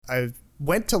I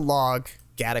went to log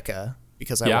Gattaca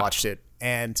because I watched it,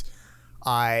 and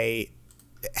I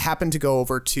happened to go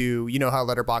over to, you know how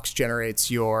Letterboxd generates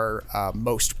your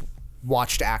most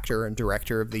watched actor and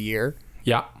director of the year?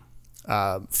 Yeah.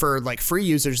 For like free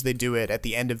users, they do it at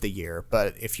the end of the year.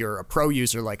 But if you're a pro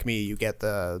user like me, you get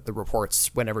the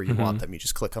reports whenever you want them. You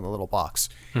just click on the little box.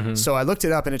 So I looked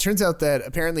it up, and it turns out that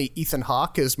apparently Ethan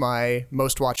Hawke is my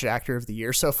most watched actor of the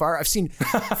year so far. I've seen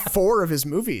 4 of his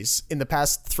movies in the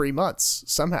past 3 months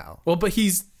somehow. Well, but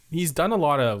he's done a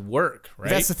lot of work, right?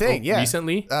 That's the thing, yeah.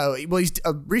 Recently? Well, he's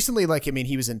recently, like, I mean,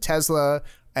 he was in Tesla,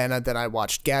 and then I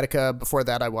watched Gattaca. Before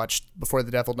that, I watched Before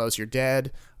the Devil Knows You're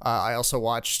Dead. I also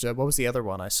watched, what was the other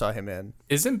one I saw him in?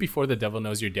 Isn't Before the Devil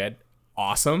Knows You're Dead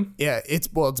awesome? Yeah, it's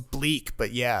bleak,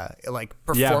 but yeah, like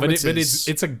performances. Yeah, but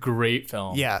it's a great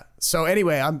film. Yeah. So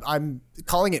anyway, I'm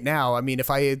calling it now. I mean,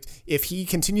 if he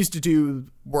continues to do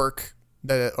work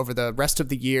over the rest of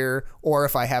the year, or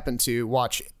if I happen to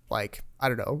watch, like, I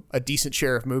don't know, a decent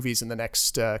share of movies in the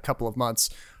next couple of months,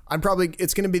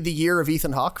 it's going to be the year of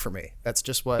Ethan Hawke for me. That's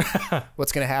just what's going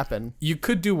to happen. You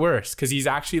could do worse, because he's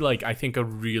actually, like, I think a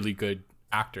really good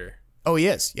actor. Oh, he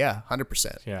is. Yeah,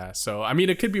 100%. Yeah. So, I mean,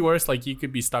 it could be worse. Like, you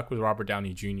could be stuck with Robert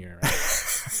Downey Jr.,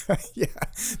 right? Yeah.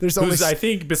 There's always, I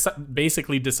think,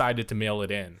 basically decided to mail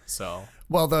it in. So.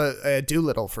 Well, the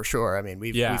Doolittle for sure. I mean,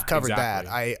 we've covered that.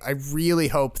 I really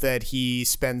hope that he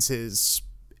spends his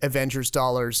Avengers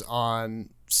dollars on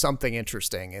something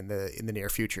interesting in the near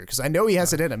future, because I know he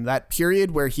has it in him. That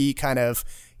period where he kind of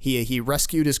he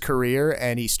rescued his career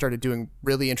and he started doing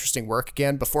really interesting work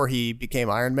again before he became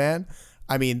Iron Man.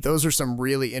 I mean, those are some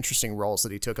really interesting roles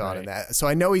that he took on in that. So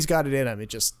I know he's got it in him.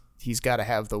 He's got to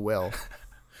have the will.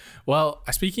 Well,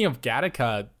 speaking of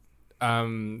Gattaca,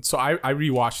 so I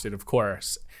rewatched it, of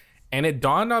course, and it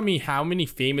dawned on me how many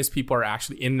famous people are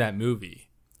actually in that movie.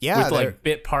 Yeah, with like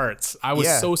bit parts. I was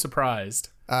so surprised.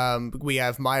 We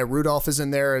have Maya Rudolph is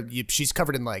in there. She's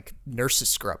covered in like nurse's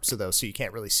scrubs, so you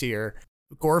can't really see her.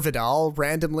 Gore Vidal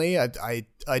randomly. I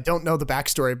don't know the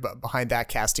backstory behind that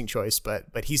casting choice, but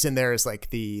he's in there as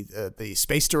like the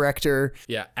space director.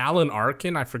 Yeah, Alan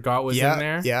Arkin, I forgot was in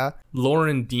there. Yeah,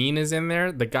 Lauren Dean is in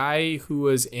there. The guy who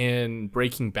was in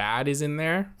Breaking Bad is in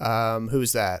there.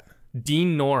 Who's that?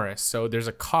 Dean Norris. So there's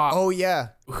a cop. Oh yeah,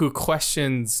 who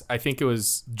questions? I think it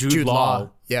was Jude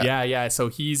Law. Yeah. So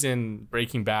he's in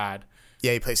Breaking Bad.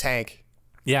 Yeah, he plays Hank.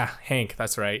 Yeah, Hank.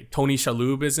 That's right. Tony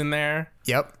Shalhoub is in there.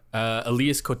 Yep.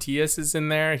 Elias Koteas is in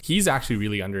there. He's actually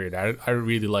really underrated. I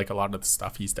really like a lot of the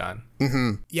stuff he's done.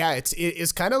 Mm-hmm. Yeah,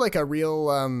 it's kind of like a real...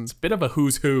 it's a bit of a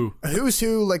who's who. A who's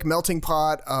who, like melting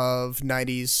pot of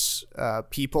 90s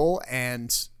people.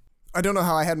 And I don't know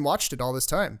how I hadn't watched it all this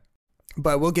time.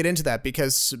 But we'll get into that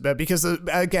because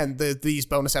again, these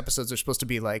bonus episodes are supposed to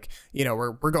be like, you know,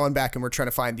 we're going back and we're trying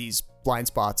to find these blind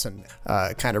spots and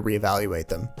kind of reevaluate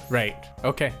them. Right.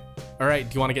 Okay. All right.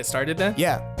 Do you want to get started then?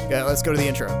 Yeah. Let's go to the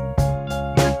intro.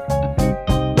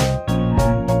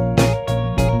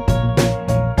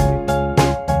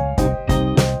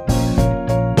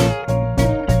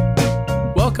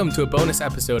 Welcome to a bonus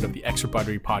episode of the Extra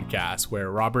Buttery podcast, where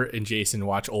Robert and Jason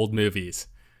watch old movies.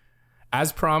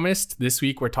 As promised, this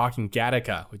week we're talking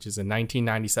Gattaca, which is a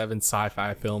 1997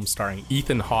 sci-fi film starring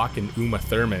Ethan Hawke and Uma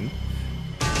Thurman.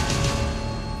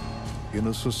 In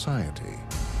a society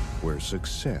where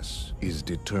success is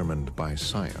determined by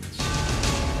science,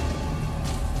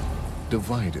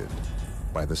 divided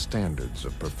by the standards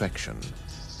of perfection,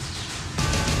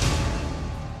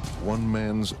 one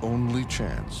man's only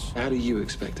chance... How do you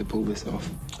expect to pull this off?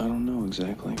 I don't know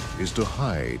exactly. ...is to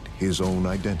hide his own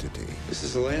identity. This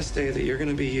is the last day that you're going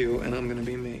to be you and I'm going to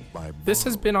be me. This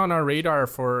has been on our radar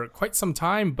for quite some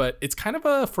time, but it's kind of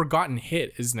a forgotten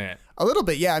hit, isn't it? A little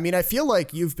bit, yeah. I mean, I feel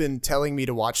like you've been telling me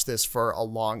to watch this for a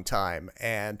long time,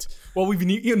 and... Well, we've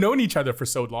known each other for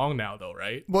so long now, though,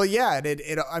 right? Well, yeah,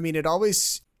 it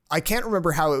always... I can't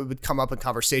remember how it would come up in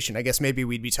conversation. I guess maybe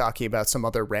we'd be talking about some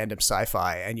other random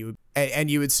sci-fi, and you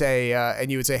would say, have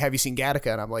you seen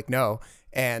Gattaca? And I'm like, no.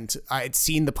 And I'd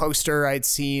seen the poster, I'd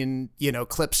seen,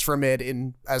 clips from it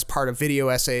as part of video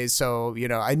essays. So,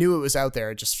 I knew it was out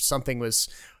there. Just something was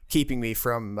keeping me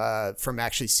from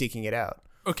actually seeking it out.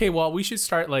 Okay, well, we should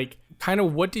start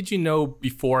what did you know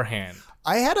beforehand?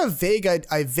 I had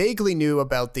I vaguely knew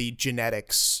about the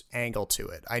genetics angle to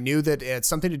it. I knew that it had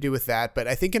something to do with that, but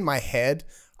I think in my head,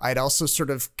 I'd also sort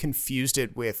of confused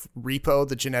it with Repo,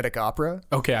 the genetic opera.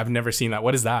 Okay, I've never seen that.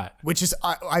 What is that? Which is,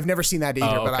 I've never seen that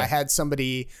either, but I had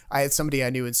somebody I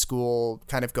knew in school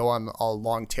kind of go on a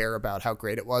long tear about how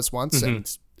great it was once,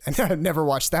 And I never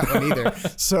watched that one either.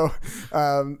 So,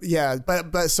 yeah,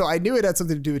 but so I knew it had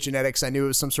something to do with genetics. I knew it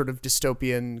was some sort of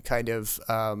dystopian kind of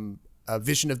a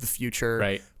vision of the future.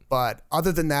 Right. But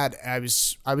other than that, I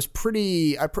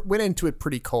went into it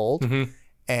pretty cold. Mm-hmm.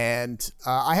 And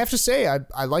I have to say,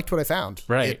 I liked what I found.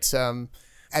 Right.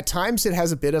 At times it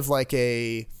has a bit of like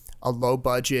a low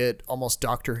budget, almost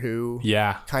Doctor Who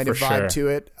kind of vibe to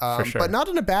it. But not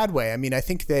in a bad way. I mean, I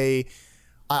think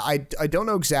I don't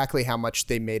know exactly how much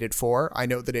they made it for. I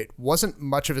know that it wasn't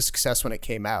much of a success when it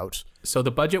came out. So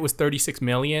the budget was $36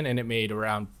 million and it made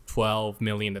around $12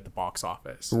 million at the box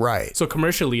office. Right. So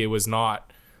commercially it was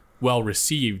not well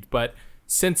received, but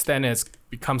since then it's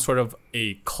become sort of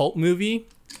a cult movie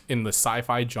in the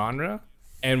sci-fi genre.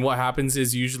 And what happens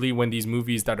is usually when these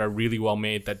movies that are really well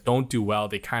made that don't do well,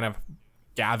 they kind of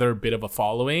gather a bit of a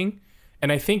following.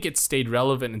 And I think it stayed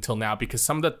relevant until now because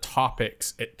some of the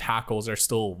topics it tackles are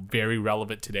still very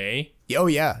relevant today. Oh,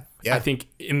 yeah. I think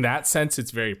in that sense,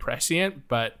 it's very prescient.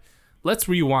 But let's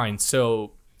rewind.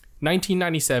 So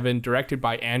 1997, directed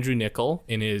by Andrew Niccol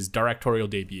in his directorial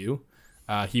debut.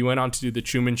 He went on to do The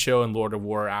Truman Show and Lord of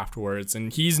War afterwards.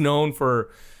 And he's known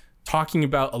for talking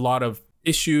about a lot of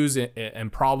issues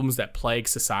and problems that plague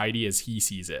society as he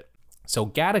sees it. So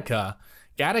Gattaca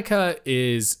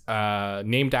is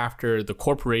named after the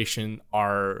corporation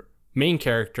our main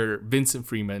character, Vincent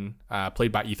Freeman,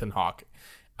 played by Ethan Hawke,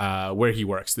 where he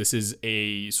works. This is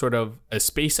a sort of a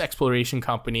space exploration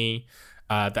company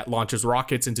that launches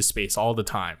rockets into space all the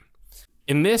time.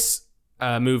 In this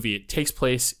movie, it takes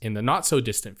place in the not so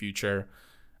distant future.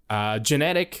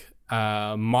 Genetic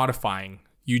modifying,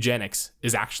 eugenics,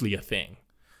 is actually a thing.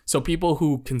 So people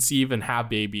who conceive and have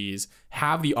babies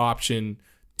have the option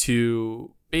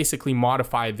to basically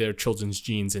modify their children's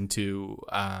genes into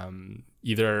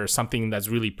either something that's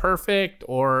really perfect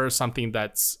or something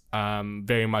that's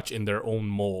very much in their own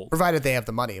mold. Provided they have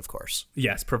the money, of course.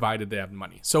 Yes, provided they have the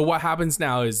money. So what happens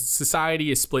now is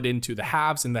society is split into the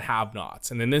haves and the have-nots.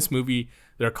 And in this movie,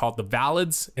 they're called the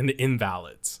valids and the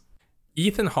invalids.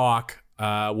 Ethan Hawke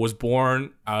was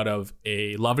born out of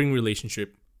a loving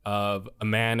relationship of a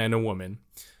man and a woman.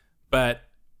 But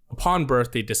upon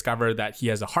birth, they discover that he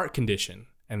has a heart condition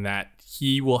and that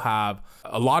he will have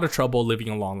a lot of trouble living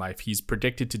a long life. He's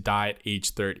predicted to die at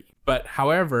age 30. But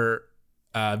however,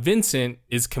 Vincent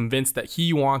is convinced that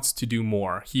he wants to do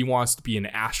more. He wants to be an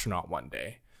astronaut one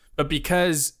day. But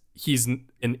because he's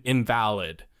an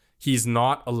invalid, he's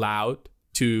not allowed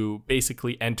to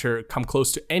basically come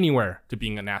close to anywhere to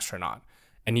being an astronaut.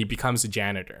 And he becomes a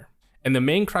janitor. And the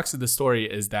main crux of the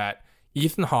story is that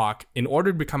Ethan Hawke, in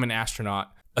order to become an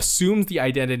astronaut, assumes the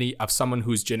identity of someone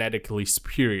who's genetically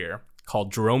superior,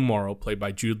 called Jerome Morrow, played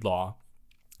by Jude Law.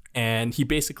 And he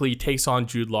basically takes on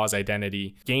Jude Law's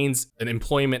identity, gains an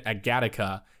employment at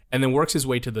Gattaca, and then works his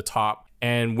way to the top.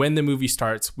 And when the movie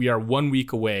starts, we are 1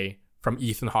 week away from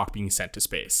Ethan Hawke being sent to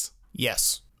space.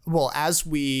 Yes. Well, as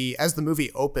the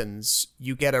movie opens,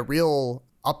 you get a real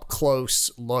up-close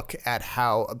look at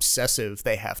how obsessive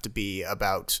they have to be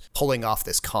about pulling off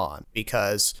this con,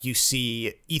 because you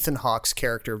see Ethan Hawke's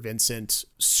character Vincent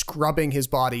scrubbing his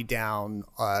body down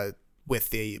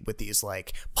with these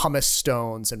like pumice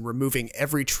stones and removing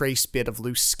every trace bit of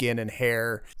loose skin and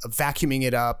hair, vacuuming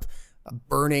it up,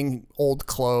 burning old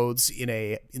clothes in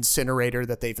a incinerator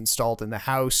that they've installed in the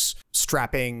house,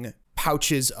 strapping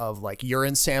pouches of like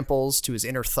urine samples to his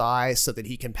inner thigh so that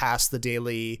he can pass the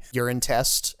daily urine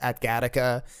test at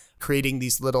Gattaca, creating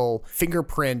these little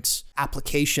fingerprint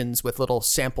applications with little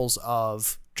samples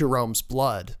of Jerome's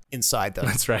blood inside them.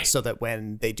 That's right. So that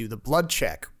when they do the blood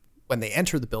check, when they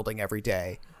enter the building every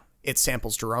day, it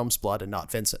samples Jerome's blood and not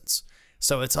Vincent's.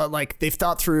 So it's like they've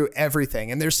thought through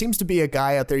everything. And there seems to be a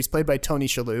guy out there, he's played by Tony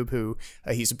Shalhoub, who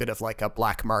he's a bit of like a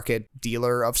black market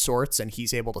dealer of sorts, and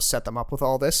he's able to set them up with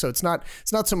all this. So it's not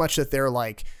so much that they're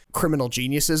like criminal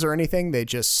geniuses or anything. They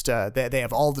just they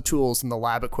have all the tools and the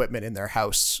lab equipment in their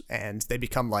house, and they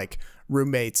become like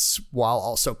roommates while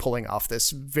also pulling off this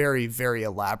very, very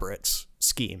elaborate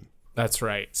scheme. That's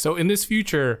right. So in this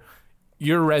future,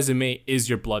 your resume is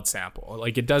your blood sample.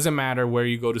 Like, it doesn't matter where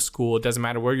you go to school. It doesn't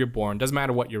matter where you're born. It doesn't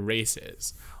matter what your race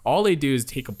is. All they do is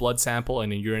take a blood sample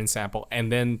and a urine sample,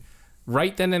 and then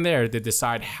right then and there, they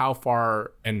decide how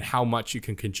far and how much you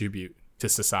can contribute to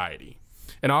society.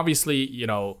 And obviously, you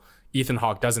know, Ethan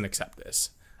Hawke doesn't accept this.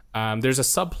 There's a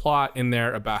subplot in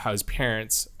there about how his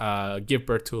parents give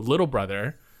birth to a little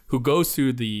brother who goes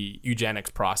through the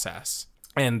eugenics process.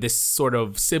 And this sort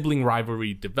of sibling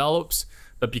rivalry develops.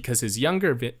 But because his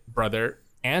younger brother,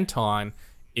 Anton,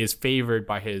 is favored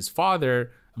by his father,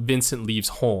 Vincent leaves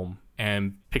home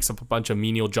and picks up a bunch of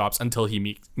menial jobs until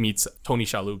he meets Tony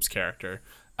Shalhoub's character,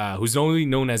 who's only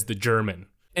known as the German.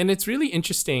 And it's really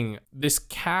interesting. This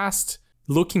cast,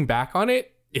 looking back on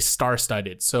it, is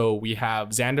star-studded. So we have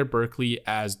Xander Berkeley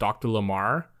as Dr.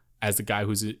 Lamar, as the guy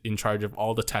who's in charge of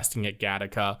all the testing at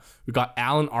Gattaca. We got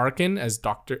Alan Arkin as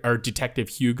Detective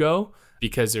Hugo,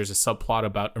 because there's a subplot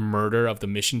about a murder of the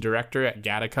mission director at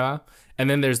Gattaca. And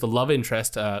then there's the love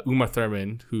interest, Uma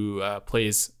Thurman, who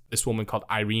plays this woman called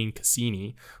Irene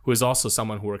Cassini, who is also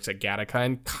someone who works at Gattaca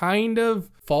and kind of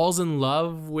falls in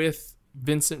love with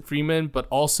Vincent Freeman, but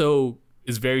also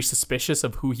is very suspicious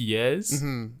of who he is.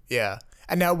 Mm-hmm. Yeah.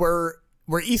 And now were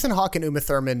Ethan Hawke and Uma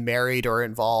Thurman married or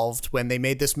involved when they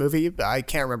made this movie? I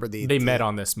can't remember They met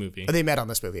on this movie. Oh, they met on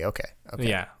this movie. Okay.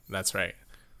 Yeah, that's right.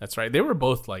 That's right. They were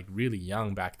both like really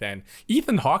young back then.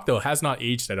 Ethan Hawke, though, has not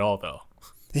aged at all, though.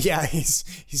 Yeah, he's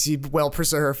well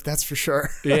preserved. That's for sure.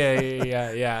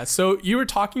 Yeah. So you were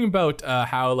talking about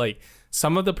how like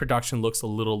some of the production looks a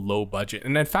little low budget.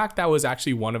 And in fact, that was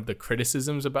actually one of the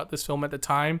criticisms about this film at the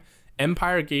time.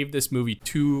 Empire gave this movie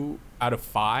 2 out of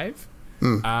 5.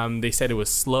 They said it was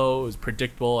slow, it was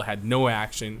predictable, it had no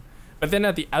action. But then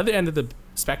at the other end of the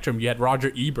spectrum, you had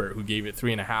Roger Ebert, who gave it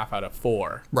 3.5 out of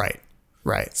 4.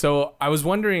 Right. So I was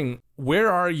wondering,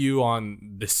 where are you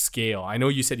on the scale? I know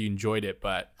you said you enjoyed it,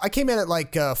 but I came in at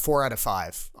like 4 out of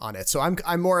 5 on it. So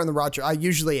I'm more on the Roger. I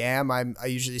usually am. I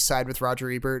usually side with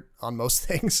Roger Ebert on most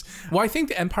things. Well, I think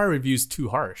the Empire review is too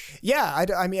harsh. Yeah,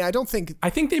 I mean, I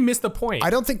think they missed the point.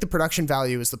 I don't think the production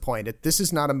value is the point. This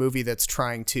is not a movie that's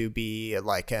trying to be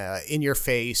like in your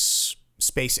face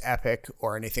space epic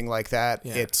or anything like that.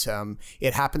 Yeah.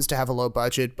 It happens to have a low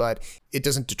budget, but it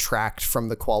doesn't detract from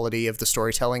the quality of the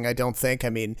storytelling, I don't think. I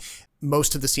mean,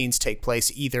 most of the scenes take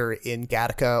place either in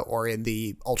Gattaca or in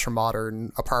the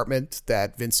ultra-modern apartment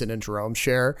that Vincent and Jerome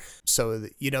share. So,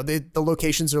 you know, the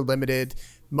locations are limited.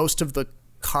 Most of the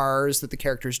cars that the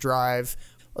characters drive,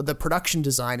 the production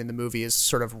design in the movie is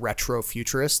sort of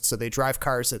retro-futurist. So they drive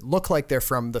cars that look like they're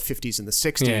from the 50s and the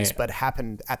 60s, but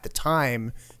happened at the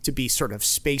time to be sort of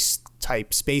space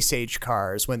age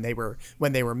cars when they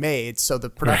were made. So the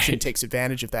production takes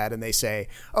advantage of that, and they say,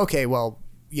 okay, well,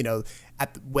 you know,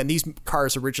 when these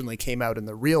cars originally came out in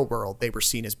the real world, they were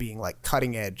seen as being like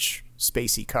cutting edge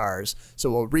spacey cars.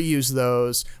 So we'll reuse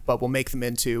those, but we'll make them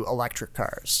into electric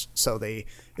cars. So the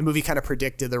movie kind of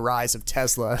predicted the rise of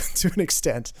Tesla to an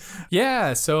extent.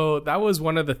 Yeah, so that was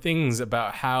one of the things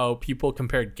about how people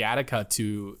compared Gattaca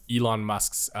to Elon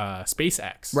Musk's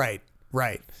SpaceX.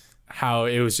 Right. How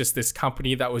it was just this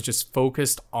company that was just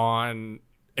focused on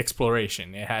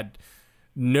exploration. It had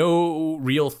no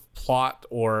real plot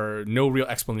or no real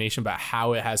explanation about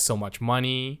how it has so much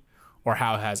money or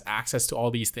how it has access to all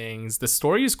these things. The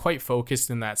story is quite focused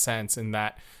in that sense, in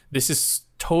that this is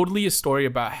totally a story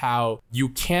about how you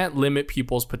can't limit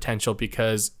people's potential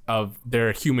because of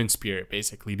their human spirit,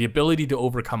 basically, the ability to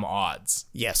overcome odds.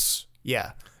 Yes.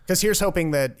 Yeah. Because here's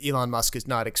hoping that Elon Musk is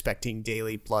not expecting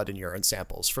daily blood and urine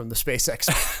samples from the SpaceX.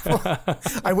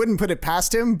 I wouldn't put it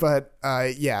past him, but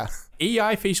yeah.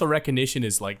 AI facial recognition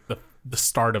is like the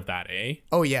start of that, eh?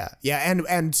 Oh, yeah. Yeah.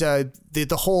 And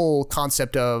the whole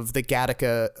concept of the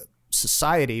Gattaca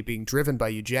society being driven by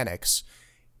eugenics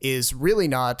is really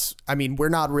not, I mean, we're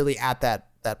not really at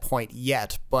that point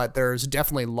yet, but there's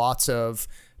definitely lots of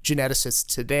geneticists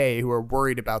today who are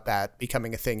worried about that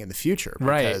becoming a thing in the future,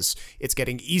 because it's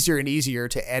getting easier and easier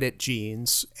to edit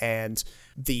genes, and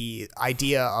the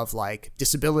idea of like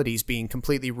disabilities being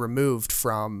completely removed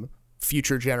from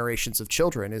future generations of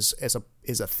children is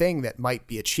a thing that might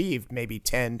be achieved maybe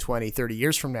 10, 20, 30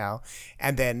 years from now.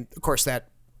 And then of course that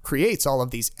creates all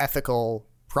of these ethical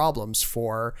problems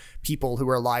for people who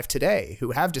are alive today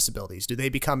who have disabilities. Do they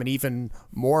become an even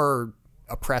more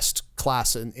oppressed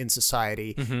class in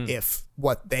society if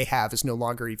what they have is no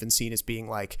longer even seen as being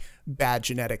like bad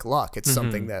genetic luck? It's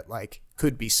something that like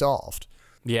could be solved.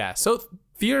 Yeah. So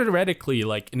theoretically,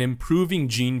 like an improving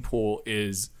gene pool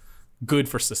is good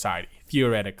for society,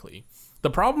 theoretically. The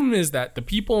problem is that the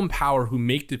people in power who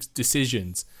make the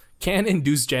decisions can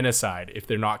induce genocide if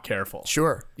they're not careful.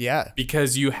 Sure. Yeah.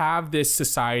 Because you have this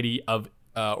society of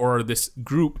or this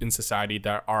group in society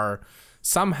that are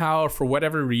somehow, for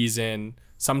whatever reason,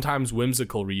 sometimes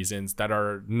whimsical reasons, that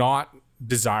are not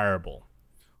desirable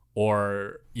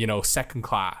or, you know, second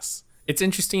class. It's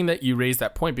interesting that you raised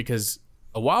that point, because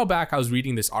a while back I was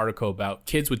reading this article about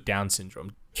kids with Down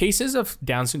syndrome. Cases of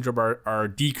Down syndrome are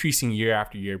decreasing year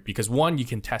after year because, one, you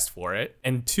can test for it,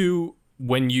 and two,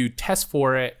 when you test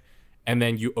for it and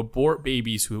then you abort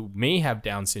babies who may have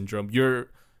Down syndrome,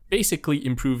 you're basically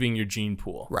improving your gene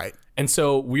pool. Right. And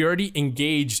so we already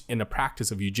engaged in a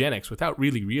practice of eugenics without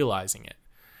really realizing it.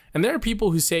 And there are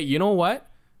people who say, you know what?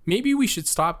 Maybe we should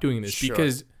stop doing this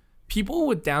because people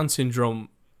with Down syndrome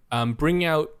bring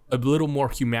out a little more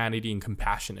humanity and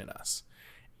compassion in us.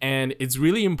 And it's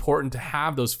really important to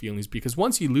have those feelings, because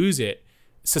once you lose it,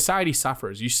 society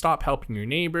suffers. You stop helping your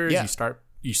neighbors. Yeah.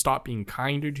 You stop being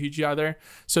kinder to each other.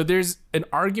 So there's an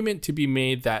argument to be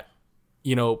made that,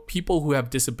 you know, people who have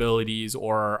disabilities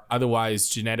or are otherwise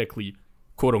genetically,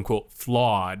 quote unquote,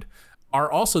 flawed are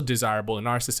also desirable in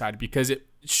our society, because it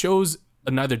shows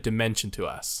another dimension to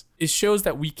us. It shows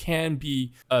that we can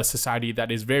be a society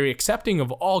that is very accepting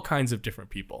of all kinds of different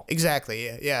people. Exactly.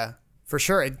 Yeah, for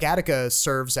sure. And Gattaca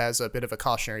serves as a bit of a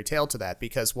cautionary tale to that,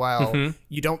 because while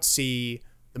you don't see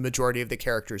the majority of the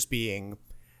characters being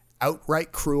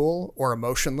outright cruel or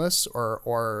emotionless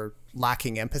or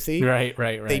lacking empathy, right.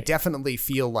 They definitely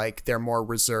feel like they're more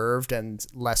reserved and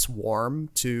less warm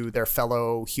to their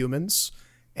fellow humans.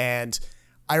 And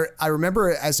I remember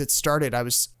as it started, I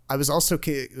was also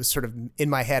sort of in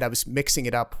my head, I was mixing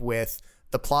it up with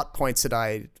the plot points that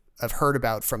I've heard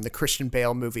about from the Christian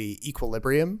Bale movie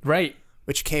Equilibrium, right,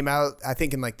 which came out I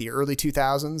think in like the early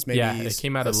 2000s, maybe. Yeah, it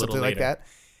came out a little later. Like that.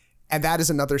 And that is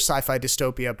another sci-fi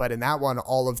dystopia, but in that one,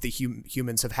 all of the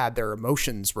humans have had their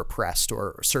emotions repressed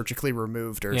or surgically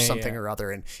removed or something or other.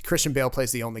 And Christian Bale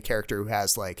plays the only character who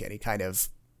has like any kind of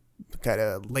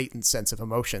latent sense of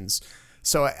emotions.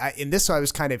 So in this, I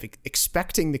was kind of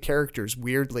expecting the characters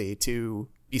weirdly to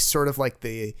be sort of like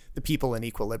the people in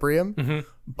Equilibrium,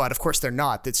 but of course they're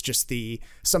not. It's just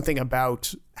something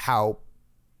about how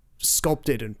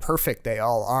sculpted and perfect they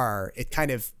all are. It kind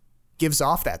of gives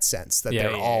off that sense that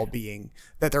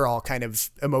they're all kind of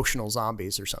emotional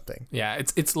zombies or something. Yeah,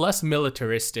 it's less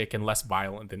militaristic and less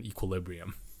violent than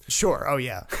Equilibrium. Sure. Oh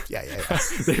yeah.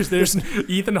 there's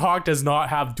Ethan Hawke does not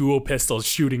have dual pistols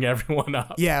shooting everyone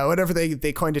up. Yeah, whatever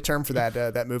they coined a term for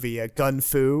that movie, gun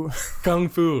fu. Kung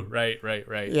fu. Right.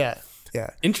 Yeah.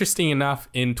 Interesting enough,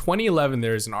 in 2011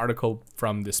 there's an article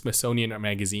from the Smithsonian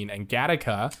magazine, and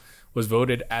Gattaca was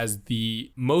voted as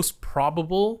the most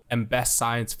probable and best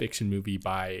science fiction movie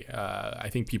by I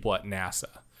think people at NASA.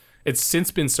 It's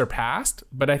since been surpassed,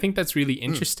 but I think that's really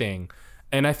interesting.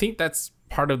 And I think that's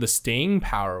part of the staying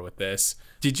power with this.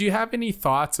 Did you have any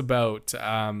thoughts about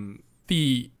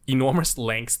the enormous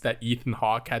lengths that Ethan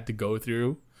Hawke had to go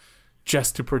through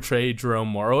just to portray Jerome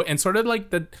Morrow, and sort of like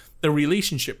the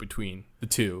relationship between the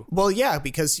two? Well, yeah,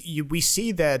 because we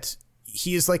see that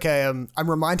he is like I'm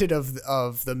reminded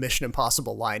of the Mission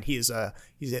Impossible line. He's a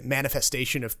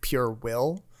manifestation of pure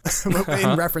will.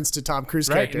 In reference to Tom Cruise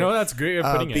character. Right, no, that's great way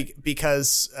of putting it.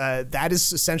 Because that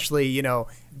is essentially, you know,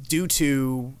 due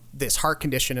to this heart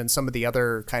condition and some of the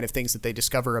other kind of things that they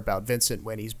discover about Vincent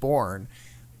when he's born,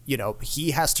 you know,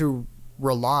 he has to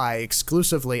rely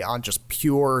exclusively on just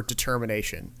pure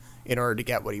determination in order to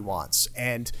get what he wants.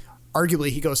 And arguably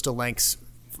he goes to lengths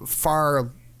far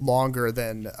longer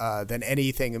than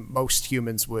anything most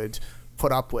humans would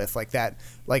put up with, like that.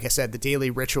 Like I said, the daily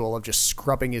ritual of just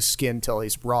scrubbing his skin till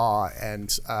he's raw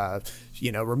and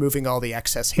removing all the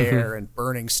excess hair and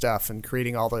burning stuff and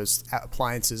creating all those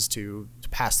appliances to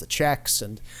pass the checks,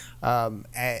 and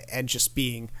just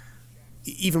being,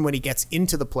 even when he gets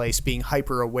into the place, being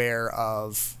hyper aware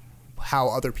of how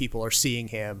other people are seeing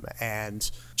him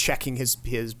and checking his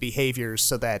behaviors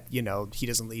so that, you know, he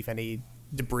doesn't leave any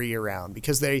debris around,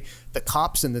 because the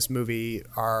cops in this movie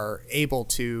are able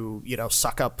to, you know,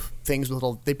 suck up things with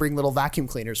they bring little vacuum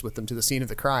cleaners with them to the scene of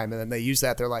the crime, and then they use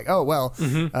that. They're like, oh well,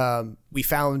 we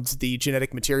found the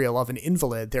genetic material of an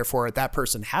invalid, therefore that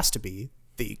person has to be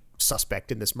the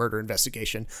suspect in this murder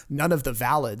investigation. None of the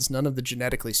valids, none of the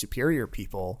genetically superior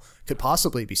people could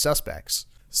possibly be suspects.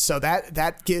 So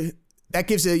that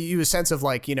gives you a sense of,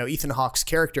 like, you know, Ethan Hawke's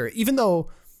character, even though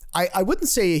I wouldn't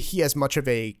say he has much of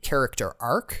a character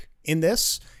arc in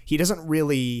this. He doesn't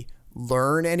really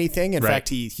learn anything. In fact,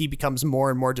 he becomes more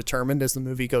and more determined as the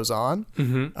movie goes on.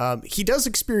 He does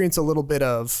experience a little bit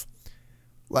of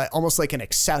almost like an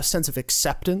sense of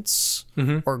acceptance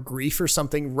or grief or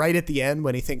something right at the end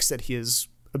when he thinks that his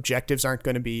objectives aren't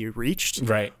going to be reached.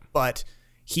 Right. But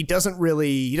he doesn't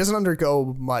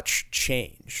undergo much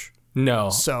change. No.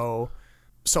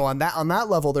 So on that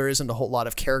level, there isn't a whole lot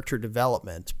of character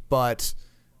development, but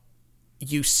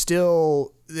the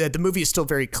movie is still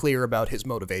very clear about his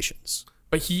motivations.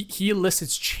 But he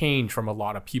elicits change from a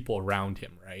lot of people around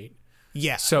him, right?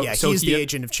 Yeah. So he's the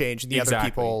agent of change, and the other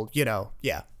people, you know,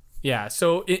 yeah. Yeah.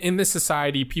 So in this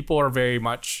society, people are very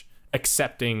much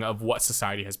accepting of what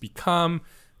society has become,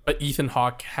 but Ethan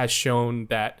Hawke has shown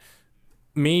that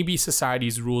maybe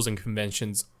society's rules and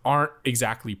conventions aren't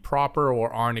exactly proper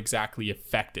or aren't exactly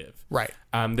effective. Right.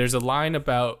 There's a line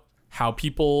about how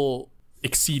people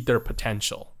exceed their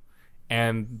potential,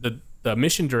 and the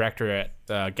mission director at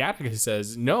Gattaca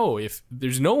says, no, if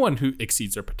there's no one who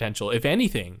exceeds their potential, if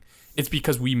anything, it's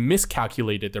because we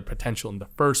miscalculated their potential in the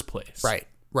first place.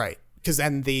 Right. Because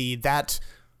then that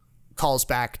calls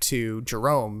back to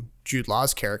Jerome, Jude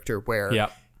Law's character, where,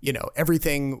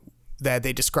 everything that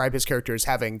they describe his character as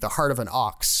having the heart of an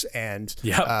ox and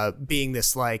being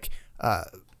this like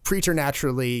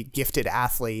preternaturally gifted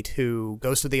athlete who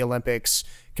goes to the Olympics,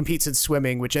 competes in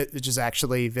swimming, which is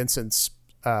actually Vincent's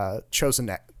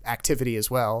chosen activity as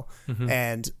well.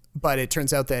 But it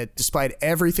turns out that despite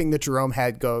everything that Jerome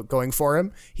had going for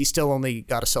him, he still only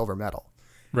got a silver medal.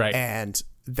 Right. And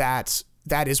that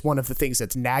is one of the things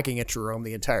that's nagging at Jerome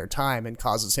the entire time and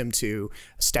causes him to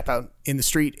step out in the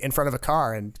street in front of a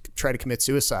car and try to commit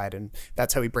suicide. And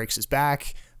that's how he breaks his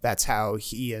back. That's how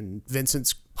he and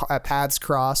Vincent's paths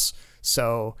cross.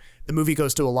 So the movie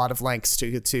goes to a lot of lengths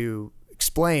to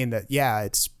explain that,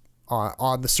 it's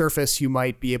on the surface, you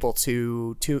might be able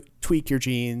to tweak your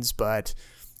genes, but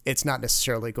it's not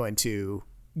necessarily going to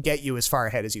get you as far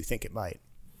ahead as you think it might.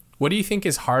 What do you think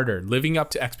is harder, living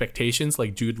up to expectations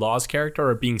like Jude Law's character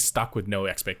or being stuck with no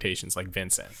expectations like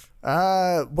Vincent?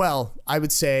 Well, I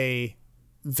would say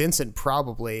Vincent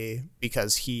probably,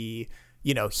 because he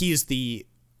is the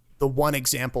one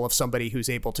example of somebody who's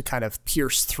able to kind of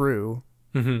pierce through.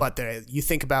 But you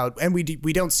think about, and we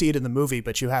don't see it in the movie,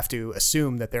 but you have to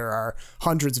assume that there are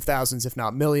hundreds of thousands, if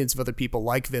not millions of other people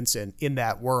like Vincent in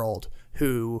that world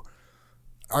who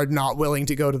are not willing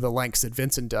to go to the lengths that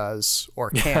Vincent does or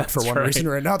can't for one reason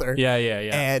or another. Yeah.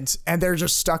 And they're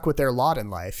just stuck with their lot in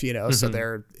life, so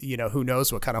they're, who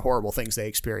knows what kind of horrible things they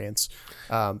experience.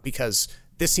 Because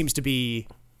this seems to be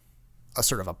a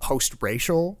sort of a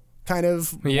post-racial kind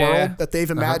of world that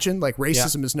they've imagined. Like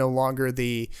racism is no longer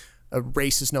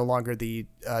race is no longer the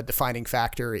defining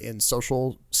factor in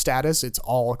social status. It's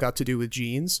all got to do with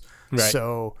genes. Right.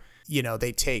 So,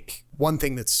 they take one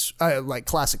thing that's like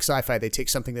classic sci-fi, they take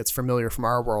something that's familiar from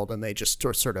our world and they just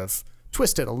sort of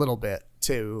twist it a little bit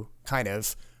to kind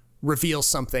of reveal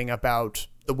something about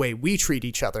the way we treat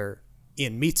each other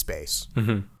in meat space.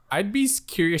 I'd be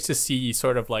curious to see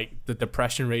sort of like the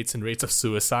depression rates and rates of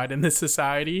suicide in this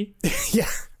society.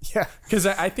 Yeah. Because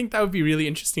I think that would be really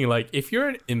interesting. Like if you're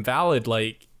an invalid,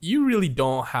 like you really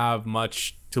don't have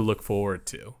much to look forward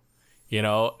to,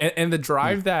 and the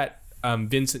drive that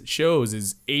Vincent shows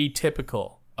is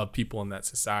atypical of people in that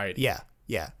society.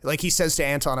 Yeah. Like he says to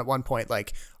Anton at one point,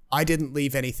 like, I didn't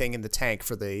leave anything in the tank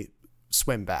for the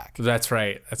swim back. That's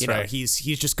right. He's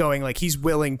just going like he's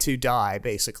willing to die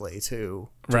basically to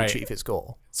achieve his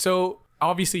goal. So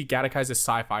obviously Gattaca is a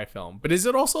sci-fi film, but is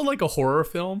it also like a horror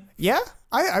film? Yeah,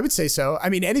 I would say so. I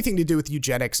mean, anything to do with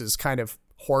eugenics is kind of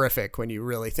horrific when you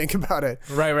really think about it.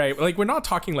 Right. Like we're not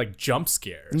talking like jump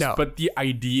scares. No. But the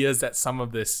ideas that some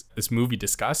of this movie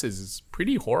discusses is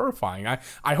pretty horrifying.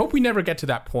 I hope we never get to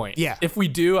that point. Yeah. If we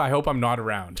do, I hope I'm not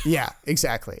around. Yeah,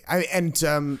 exactly.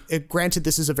 Granted,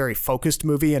 this is a very focused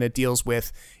movie and it deals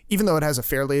with, even though it has a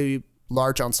fairly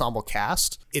large ensemble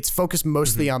cast, it's focused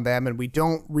mostly on them and we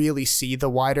don't really see the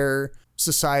wider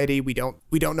society. We don't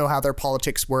know how their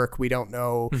politics work. We don't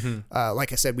know,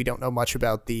 like I said, we don't know much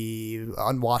about the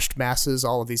unwashed masses,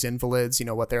 all of these invalids,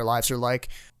 what their lives are like.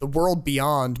 The world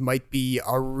beyond might be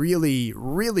a really,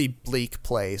 really bleak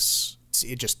place.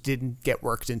 It just didn't get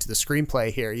worked into the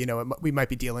screenplay here. We might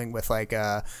be dealing with like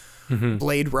a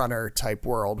Blade Runner type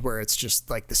world where it's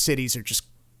just like the cities are just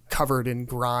covered in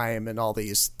grime and all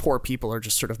these poor people are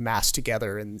just sort of massed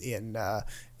together in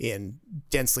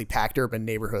densely packed urban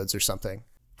neighborhoods or something.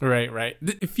 Right.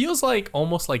 It feels like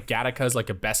almost like Gattaca is like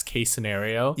a best case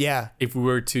scenario. Yeah. If we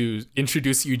were to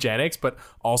introduce eugenics, but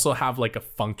also have like a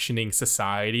functioning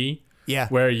society. Yeah.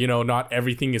 Where, not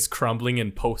everything is crumbling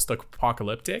and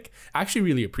post-apocalyptic. I actually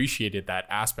really appreciated that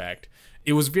aspect.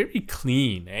 It was very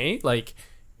clean, eh? Like,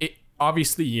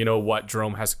 obviously, what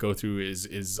Jerome has to go through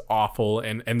is awful,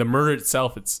 and the murder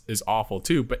itself is awful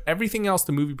too. But everything else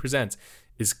the movie presents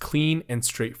is clean and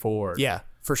straightforward. Yeah,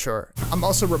 for sure. I'm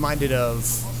also reminded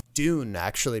of Dune,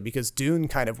 actually, because Dune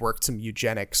kind of worked some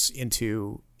eugenics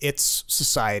into its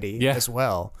society as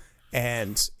well.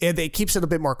 And it keeps it a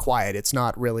bit more quiet. It's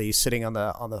not really sitting on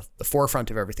the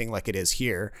forefront of everything like it is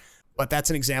here. But that's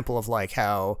an example of like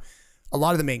how a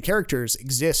lot of the main characters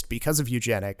exist because of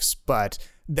eugenics, but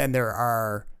then there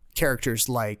are characters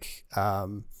like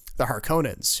the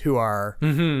Harkonnens who are,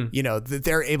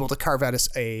 they're able to carve out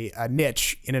a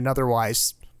niche in an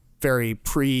otherwise very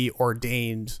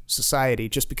preordained society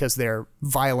just because they're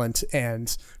violent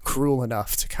and cruel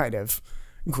enough to kind of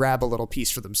grab a little piece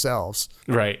for themselves.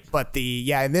 Right. But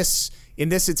in this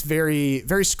it's very,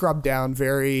 very scrubbed down,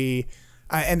 very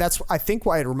And that's, I think,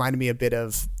 why it reminded me a bit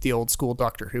of the old school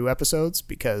Doctor Who episodes,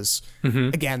 because,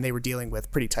 again, they were dealing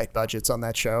with pretty tight budgets on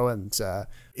that show. And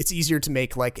it's easier to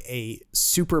make like a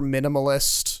super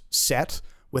minimalist set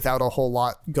without a whole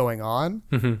lot going on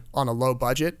a low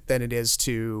budget than it is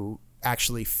to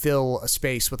actually fill a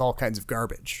space with all kinds of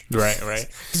garbage. Right.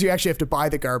 Because you actually have to buy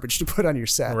the garbage to put on your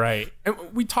set. Right. And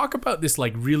we talk about this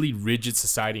like really rigid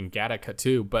society in Gattaca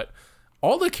too, but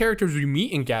all the characters we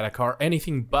meet in Gattaca are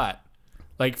anything but.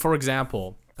 Like, for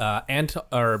example,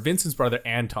 Vincent's brother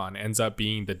Anton ends up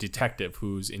being the detective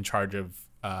who's in charge of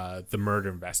the murder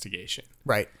investigation.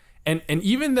 Right. And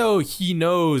even though he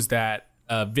knows that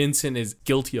Vincent is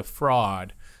guilty of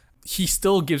fraud, he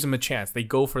still gives him a chance. They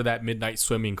go for that midnight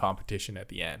swimming competition at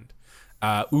the end.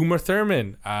 Uma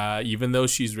Thurman, even though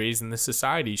she's raised in this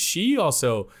society, she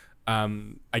also,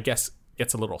 I guess,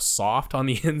 gets a little soft on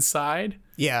the inside.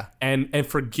 Yeah. And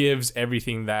forgives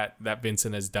everything that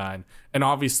Vincent has done. And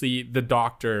obviously the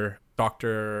Dr.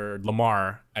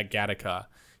 Lamar at Gattaca,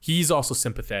 he's also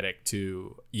sympathetic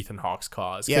to Ethan Hawke's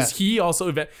cause. Because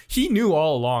he knew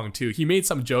all along too. He made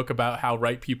some joke about how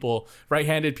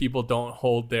right-handed people don't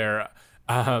hold their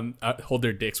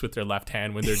dicks with their left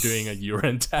hand when they're doing a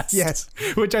urine test. Yes.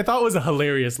 Which I thought was a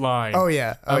hilarious line. Oh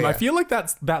yeah. I feel like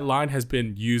that line has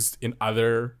been used in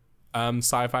other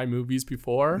sci-fi movies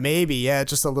before. Maybe, yeah,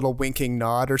 just a little winking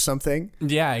nod or something.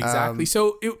 Yeah, exactly.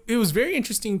 So it was very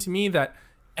interesting to me that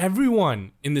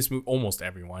everyone in this movie, almost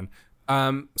everyone,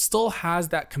 still has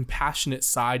that compassionate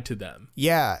side to them.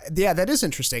 Yeah, that is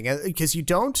interesting, because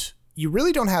you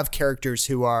really don't have characters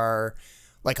who are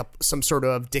like some sort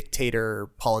of dictator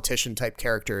politician type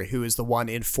character who is the one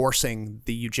enforcing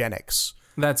the eugenics.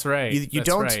 That's right. You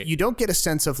don't get a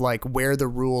sense of like where the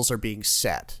rules are being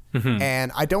set.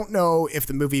 And I don't know if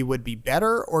the movie would be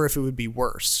better or if it would be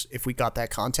worse if we got that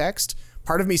context.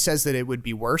 Part of me says that it would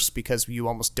be worse because you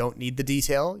almost don't need the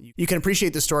detail. You can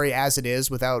appreciate the story as it is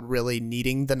without really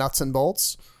needing the nuts and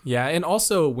bolts. Yeah, and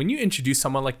also when you introduce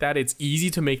someone like that, it's easy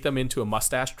to make them into a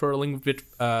mustache twirling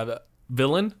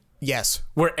villain. Yes.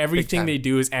 Where everything they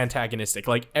do is antagonistic.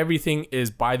 Like everything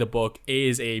is by the book. A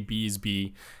is A, B is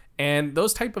B. And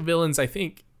those type of villains, I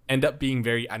think, end up being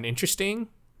very uninteresting.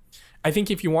 I think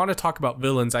if you want to talk about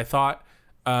villains, I thought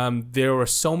there were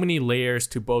so many layers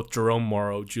to both Jerome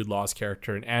Morrow, Jude Law's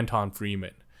character, and Anton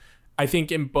Freeman. I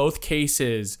think in both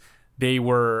cases, they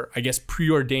were, I guess,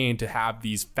 preordained to have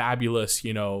these fabulous,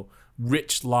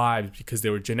 rich lives because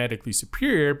they were genetically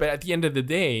superior. But at the end of the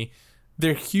day,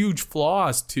 there are huge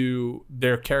flaws to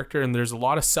their character, and there's a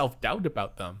lot of self-doubt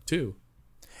about them, too.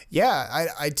 Yeah,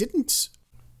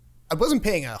 I wasn't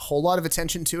paying a whole lot of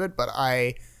attention to it, but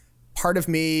part of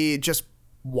me just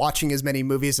watching as many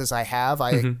movies as I have,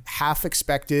 I half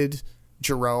expected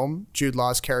Jerome, Jude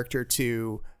Law's character,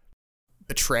 to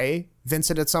betray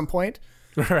Vincent at some point.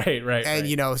 Right.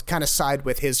 And, kind of side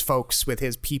with his folks, with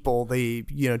his people, the,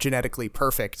 genetically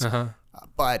perfect.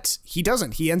 But he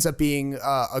doesn't. He ends up being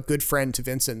a good friend to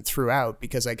Vincent throughout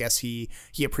because I guess he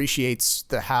appreciates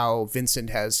how Vincent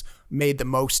has made the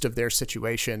most of their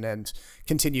situation and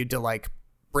continued to like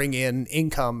bring in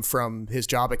income from his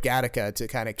job at Gattaca to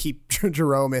kind of keep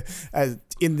Jerome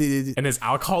in his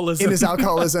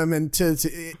alcoholism and to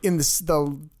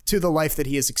the life that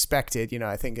he has expected.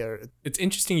 I think it's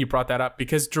interesting you brought that up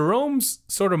because Jerome's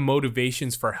sort of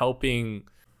motivations for helping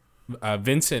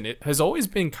Vincent, it has always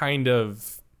been kind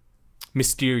of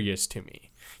mysterious to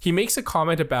me. He makes a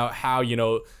comment about how,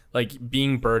 like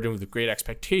being burdened with great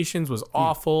expectations was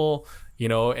awful,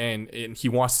 and he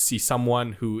wants to see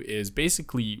someone who is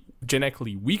basically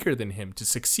genetically weaker than him to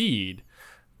succeed.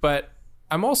 But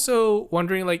I'm also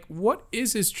wondering, like, what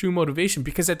is his true motivation?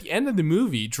 Because at the end of the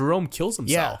movie, Jerome kills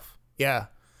himself. Yeah.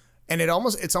 And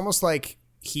it's almost like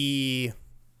he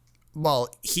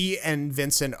and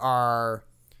Vincent are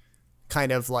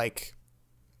kind of like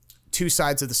two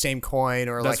sides of the same coin,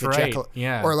 or That's like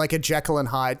right. or like a Jekyll and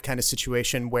Hyde kind of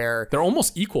situation where they're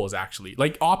almost equals, actually,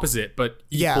 like opposite but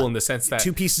equal in the sense that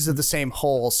two pieces of the same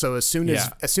whole. So as soon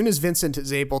as Vincent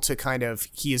is able to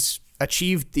he's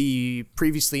achieved the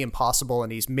previously impossible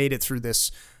and he's made it through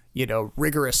this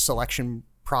rigorous selection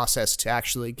process to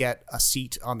actually get a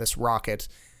seat on this rocket,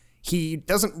 he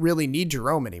doesn't really need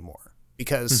Jerome anymore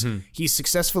because he's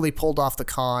successfully pulled off the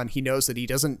con. He knows that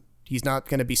he's not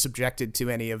going to be subjected to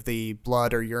any of the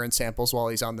blood or urine samples while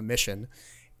he's on the mission.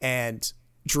 And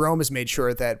Jerome has made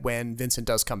sure that when Vincent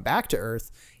does come back to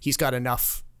Earth, he's got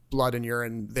enough blood and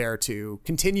urine there to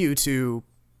continue to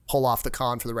pull off the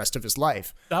con for the rest of his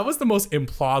life. That was the most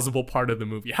implausible part of the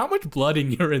movie. How much blood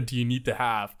and urine do you need to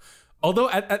have? Although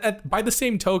by the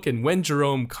same token, when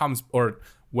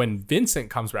Vincent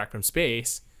comes back from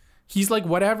space, he's like,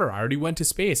 whatever, I already went to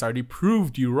space. I already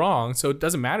proved you wrong. So it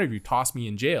doesn't matter if you toss me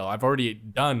in jail. I've already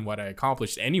done what I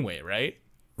accomplished anyway, right?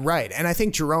 Right. And I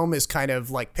think Jerome is kind of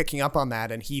like picking up on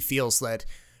that. And he feels that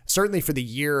certainly for the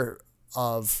year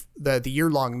of the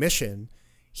year-long mission,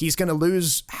 he's going to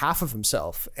lose half of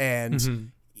himself.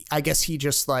 And I guess he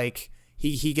just like,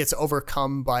 he gets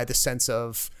overcome by the sense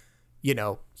of, you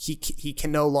know, he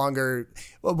can no longer,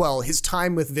 well, his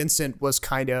time with Vincent was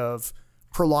kind of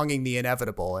prolonging the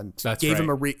inevitable and gave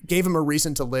him a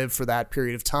reason to live for that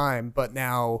period of time, but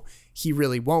now he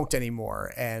really won't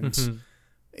anymore. And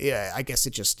yeah, I guess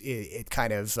it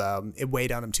kind of it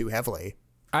weighed on him too heavily.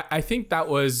 I think that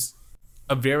was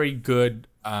a very good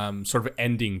sort of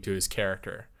ending to his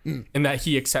character, in that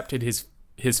he accepted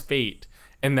his fate,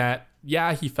 and that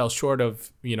he fell short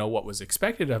of, you know, what was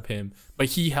expected of him, but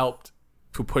he helped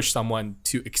to push someone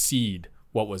to exceed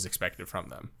what was expected from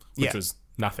them, which was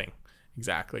nothing.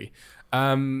 Exactly.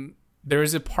 There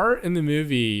is a part in the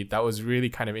movie that was really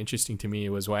kind of interesting to me. It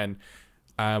was when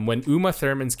Uma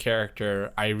Thurman's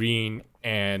character, Irene,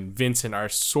 and Vincent are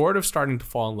sort of starting to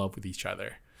fall in love with each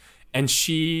other. And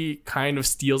she kind of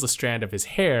steals a strand of his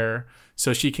hair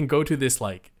so she can go to this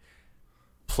like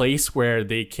place where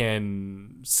they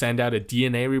can send out a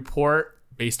DNA report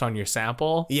based on your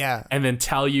sample. Yeah. And then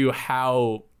tell you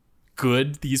how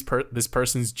good this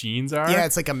person's genes are. Yeah,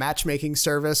 it's like a matchmaking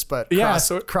service, but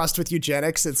crossed with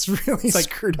eugenics. It's really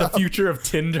screwed up. The future of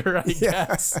Tinder, I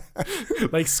guess.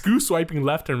 Like screw swiping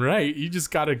left and right. You just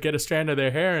got to get a strand of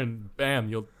their hair and bam,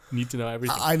 you'll need to know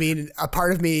everything. I mean, a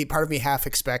part of me half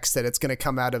expects that it's going to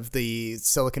come out of the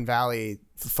Silicon Valley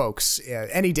folks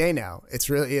any day now. It's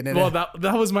really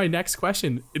that was my next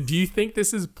question. Do you think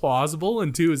this is plausible?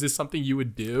 And two, is this something you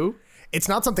would do? It's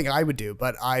not something I would do,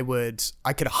 but I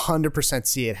could 100%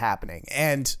 see it happening.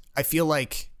 And I feel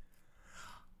like,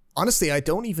 honestly, I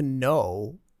don't even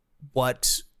know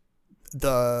what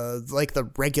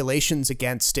the regulations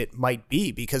against it might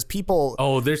be, because people...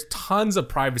 Oh, there's tons of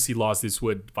privacy laws this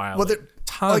would violate. Well,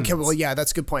 tons. Okay, well, yeah,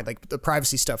 that's a good point. Like the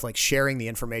privacy stuff, like sharing the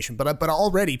information. But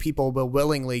already people will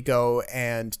willingly go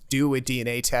and do a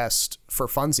DNA test for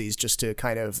funsies just to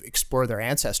kind of explore their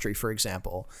ancestry, for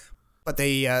example. But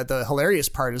the hilarious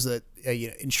part is that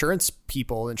insurance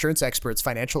people, insurance experts,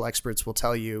 financial experts will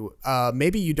tell you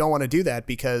maybe you don't want to do that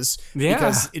because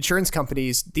insurance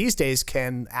companies these days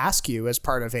can ask you as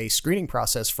part of a screening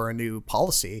process for a new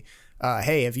policy,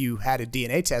 hey, have you had a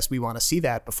DNA test? We want to see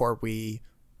that before we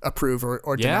approve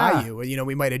or deny you. You know,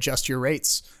 we might adjust your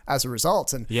rates as a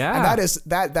result. And that is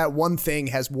that one thing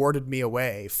has warded me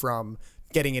away from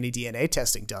getting any DNA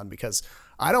testing done, because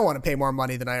I don't want to pay more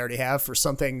money than I already have for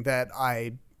something that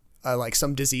I like,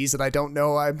 some disease that I don't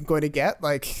know I'm going to get.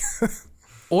 Like,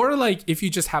 or like if you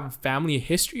just have a family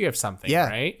history of something,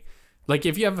 right? Like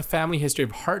if you have a family history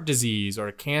of heart disease or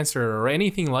cancer or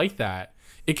anything like that,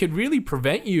 it could really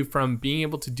prevent you from being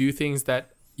able to do things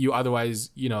that you otherwise,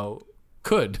 you know,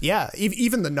 could. Yeah.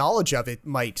 Even the knowledge of it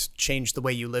might change the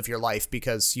way you live your life,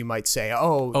 because you might say,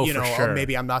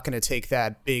 maybe I'm not going to take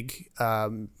that big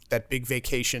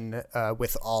vacation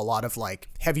with a lot of like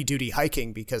heavy duty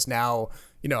hiking, because now,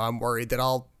 you know, I'm worried that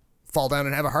I'll fall down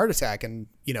and have a heart attack. And,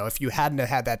 you know, if you hadn't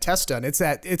had that test done, it's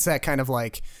that kind of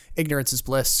like ignorance is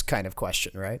bliss kind of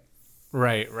question, right?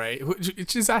 Right.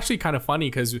 Which is actually kind of funny,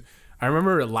 because I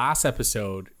remember last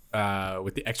episode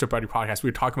with the Extra Buttery podcast, we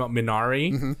were talking about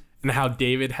Minari and how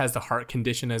David has the heart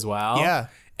condition as well. Yeah.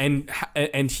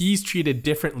 And he's treated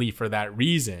differently for that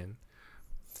reason.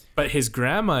 But his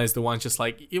grandma is the one just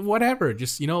like, whatever,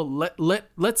 just, you know,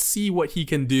 let's see what he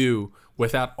can do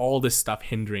without all this stuff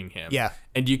hindering him. Yeah.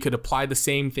 And you could apply the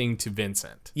same thing to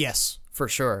Vincent. Yes, for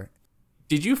sure.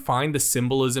 Did you find the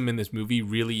symbolism in this movie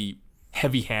really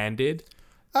heavy-handed?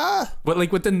 But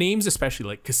like with the names, especially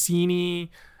like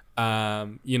Cassini,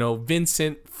 you know,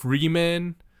 Vincent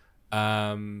Freeman.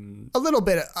 A little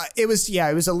bit. It was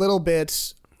a little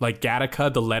bit like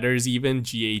Gattaca, the letters even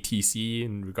GATC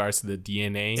in regards to the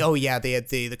DNA. Oh yeah, they had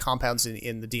the compounds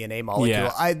in the DNA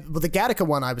molecule. Yeah. The Gattaca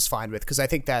one I was fine with, because I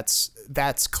think that's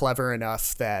clever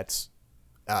enough that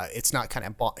it's not kind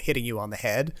of hitting you on the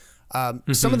head.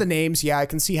 Some of the names, I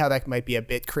can see how that might be a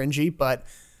bit cringy, but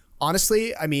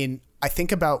honestly, I mean, I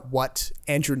think about what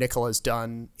Andrew Niccol has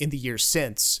done in the years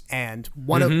since, and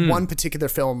one particular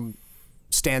film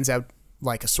stands out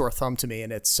like a sore thumb to me,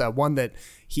 and it's one that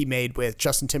he made with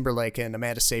Justin Timberlake and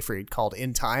Amanda Seyfried called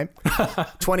In Time,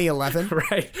 2011.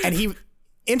 Right. And he,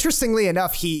 interestingly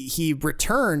enough, he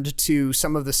returned to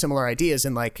some of the similar ideas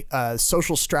in like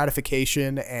social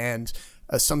stratification and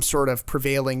some sort of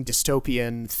prevailing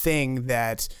dystopian thing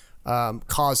that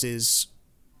causes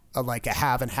like a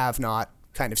have and have not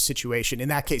kind of situation. In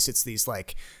that case, it's these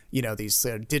like, you know, these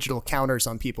digital counters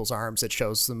on people's arms that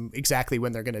shows them exactly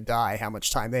when they're going to die, how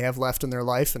much time they have left in their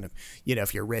life. And, you know,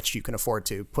 if you're rich, you can afford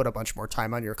to put a bunch more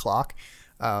time on your clock.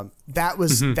 That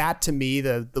was that to me,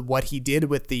 the what he did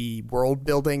with the world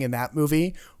building in that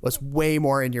movie was way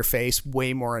more in your face,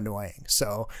 way more annoying.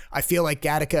 So I feel like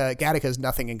Gattaca is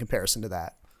nothing in comparison to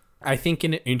that. I think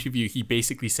in an interview, he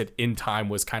basically said In Time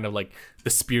was kind of like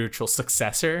the spiritual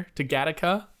successor to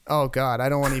Gattaca. Oh God, I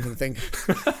don't want to even think.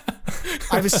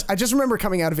 I just remember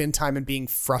coming out of In Time and being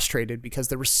frustrated because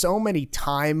there were so many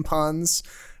time puns.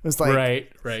 It was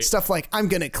like right. Stuff like I'm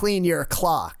gonna clean your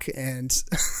clock and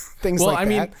things like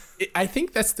that. Well, I mean, I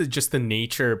think that's just the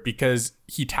nature, because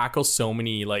he tackles so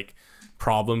many like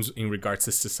problems in regards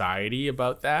to society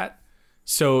about that.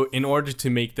 So in order to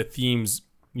make the themes,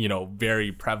 you know,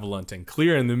 very prevalent and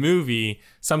clear in the movie,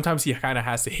 sometimes he kind of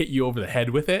has to hit you over the head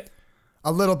with it.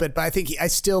 A little bit, but I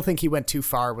still think he went too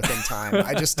far within time.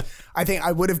 I think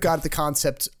I would have got the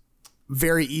concept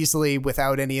very easily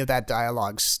without any of that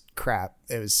dialogue crap.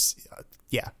 It was,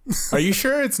 yeah. Are you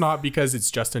sure it's not because it's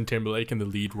Justin Timberlake in the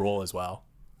lead role as well?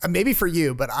 Maybe for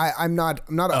you, but I'm not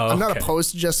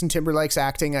opposed to Justin Timberlake's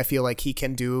acting. I feel like he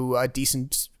can do a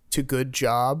decent to good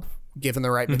job given the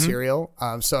right material.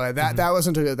 So that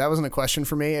wasn't a question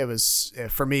for me. It was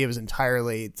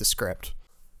entirely the script.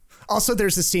 Also,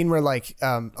 there's a scene where like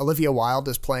Olivia Wilde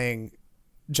is playing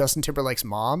Justin Timberlake's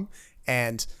mom,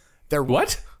 and they're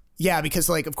what? Yeah, because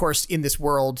like of course in this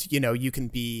world, you know, you can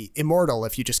be immortal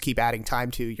if you just keep adding time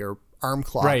to your arm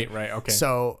clock. Right. Okay.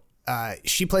 So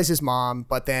she plays his mom,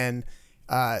 but then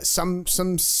some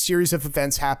series of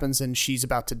events happens and she's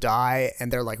about to die,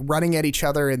 and they're like running at each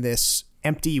other in this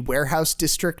empty warehouse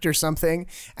district or something,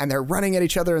 and they're running at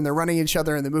each other and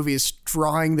the movie is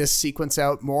drawing this sequence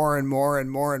out more and more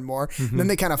and more and more. And then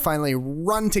they kind of finally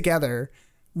run together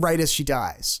right as she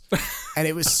dies, and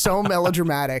it was so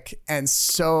melodramatic and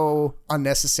so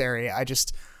unnecessary. I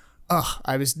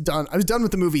was done with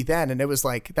the movie then, and it was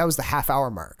like that was the half-hour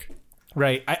mark.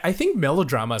 Right. I think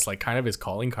melodrama is like kind of his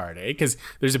calling card, because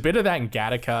there's a bit of that in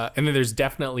Gattaca, and then there's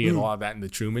definitely a lot of that in the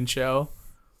Truman Show.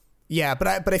 Yeah,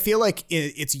 but I feel like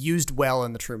it's used well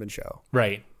in the Truman Show.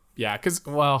 Right. Yeah, because,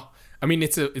 well, I mean,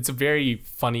 it's a very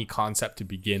funny concept to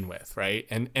begin with, right?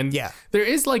 And yeah, there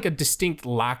is like a distinct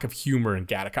lack of humor in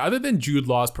Gattaca, other than Jude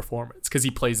Law's performance, because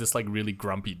he plays this like really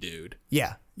grumpy dude.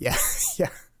 Yeah.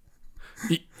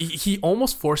 He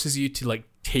almost forces you to like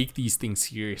take these things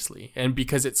seriously, and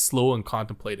because it's slow and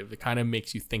contemplative, it kind of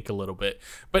makes you think a little bit.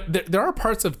 But there are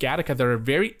parts of Gattaca that are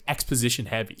very exposition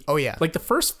heavy. Oh yeah, like the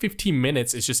first 15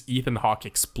 minutes is just Ethan Hawke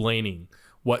explaining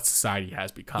what society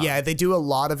has become. Yeah, they do a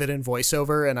lot of it in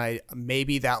voiceover, and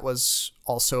maybe that was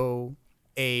also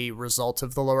a result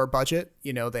of the lower budget.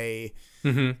 You know,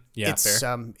 it's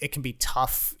fair. It can be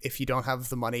tough if you don't have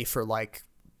the money for like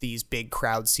these big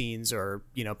crowd scenes, or,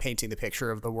 you know, painting the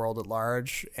picture of the world at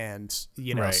large. And,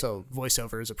 you know, so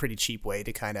voiceover is a pretty cheap way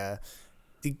to kind of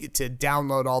to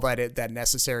download all that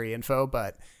necessary info.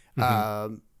 But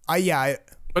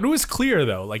but it was clear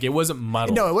though. Like it wasn't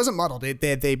muddled. No, it wasn't muddled.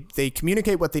 They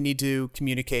communicate what they need to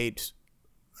communicate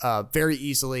very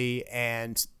easily.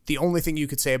 And the only thing you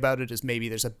could say about it is maybe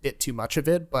there's a bit too much of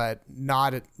it, but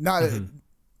not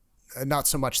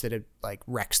so much that it like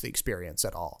wrecks the experience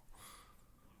at all.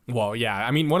 Well, yeah.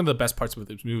 I mean, one of the best parts of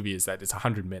this movie is that it's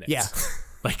 100 minutes. Yeah.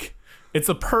 Like, it's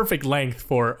the perfect length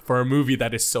for a movie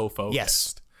that is so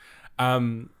focused.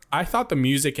 Yes. I thought the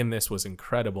music in this was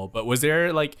incredible, but was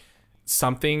there, like,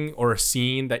 something or a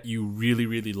scene that you really,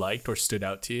 really liked or stood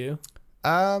out to you?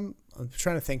 I'm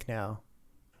trying to think now.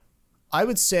 I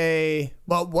would say,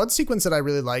 well, one sequence that I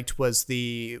really liked was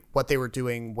what they were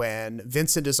doing when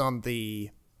Vincent is on the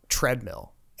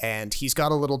treadmill. And he's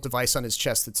got a little device on his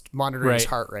chest that's monitoring his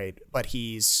heart rate, but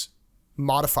he's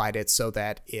modified it so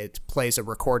that it plays a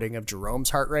recording of Jerome's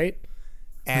heart rate.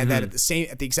 And that at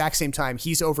the exact same time,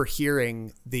 he's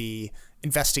overhearing the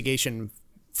investigation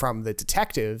from the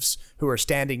detectives who are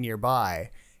standing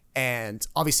nearby. And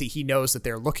obviously he knows that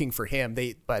they're looking for him,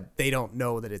 but they don't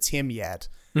know that it's him yet.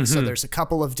 So there's a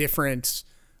couple of different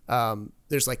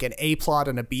there's like an A plot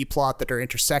and a B plot that are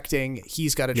intersecting.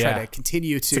 He's got to try to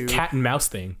continue to... It's a cat and mouse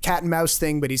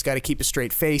thing. But he's got to keep a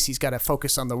straight face. He's got to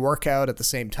focus on the workout at the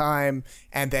same time.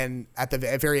 And then at the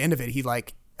very end of it,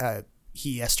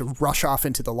 he has to rush off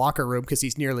into the locker room because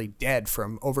he's nearly dead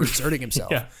from overexerting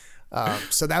himself.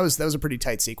 So that was a pretty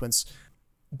tight sequence.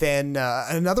 Then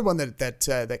another one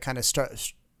that kind of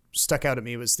stuck out at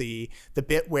me was the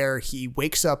bit where he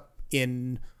wakes up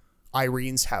in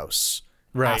Irene's house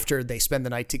after they spend the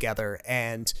night together,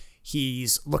 and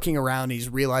he's looking around, he's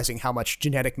realizing how much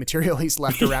genetic material he's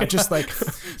left around, just like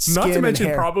skin not to mention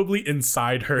and hair. Probably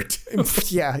inside her too.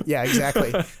 yeah,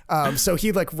 exactly. So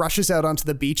he like rushes out onto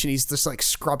the beach and he's just like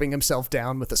scrubbing himself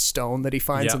down with a stone that he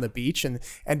finds on the beach and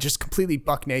just completely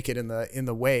buck naked in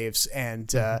the waves.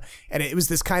 And it was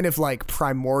this kind of like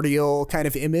primordial kind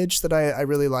of image that I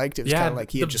really liked. It was kind of like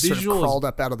he had just sort of crawled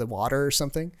up out of the water or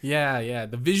something. Yeah.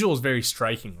 The visual is very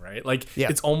striking, right? Like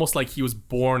it's almost like he was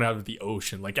born out of the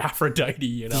ocean, like Aphrodite,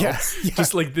 you know? Yeah.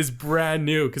 Just like this brand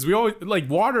new, because we always like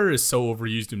water is so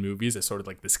overused in movies as sort of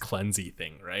like this cleansy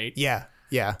thing, right? Yeah.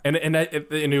 And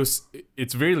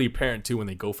it's really apparent too when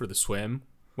they go for the swim,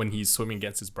 when he's swimming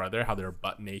against his brother, how they're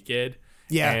butt naked.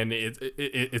 Yeah. And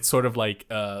it's sort of like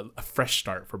a fresh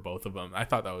start for both of them. I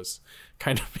thought that was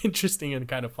kind of interesting and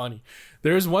kind of funny.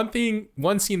 There's one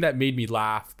scene that made me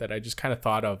laugh that I just kind of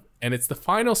thought of, and it's the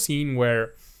final scene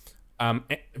where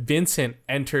Vincent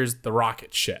enters the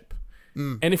rocket ship.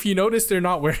 And if you notice, they're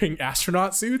not wearing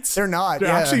astronaut suits. They're not. They're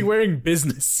actually wearing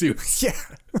business suits. Yeah.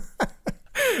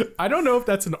 I don't know if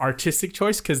that's an artistic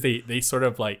choice, because they sort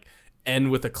of like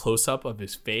end with a close-up of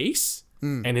his face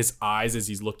and his eyes as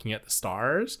he's looking at the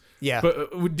stars. Yeah.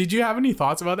 But did you have any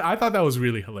thoughts about that? I thought that was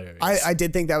really hilarious. I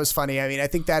did think that was funny. I mean, I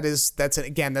think that's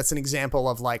an example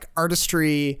of like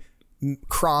artistry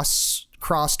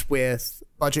crossed with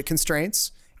budget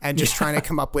constraints and just trying to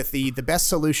come up with the best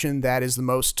solution that is the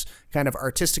most kind of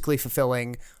artistically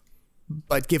fulfilling,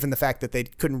 but given the fact that they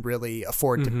couldn't really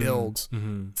afford to build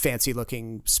fancy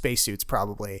looking spacesuits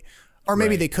probably. Or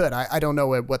maybe they could. I don't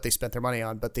know what they spent their money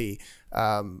on, but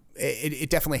it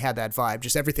definitely had that vibe.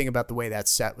 Just everything about the way that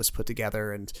set was put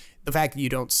together, and the fact that you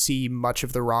don't see much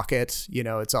of the rocket. You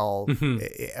know, it's all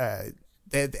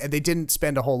they didn't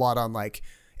spend a whole lot on like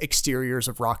exteriors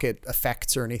of rocket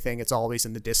effects or anything. It's always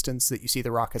in the distance that you see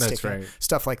the rockets taking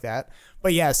stuff like that.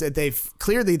 But yes,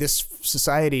 this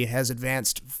society has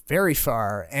advanced very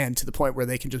far, and to the point where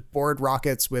they can just board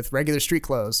rockets with regular street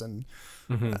clothes, and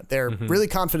they're really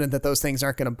confident that those things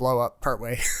aren't going to blow up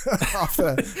partway off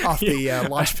the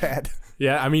launch pad.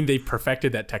 Yeah, I mean, they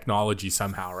perfected that technology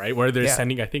somehow, right? Where they're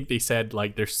sending, I think they said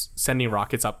like they're sending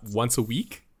rockets up once a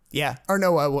week. Yeah, or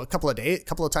no, a couple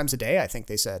of times a day. I think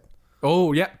they said.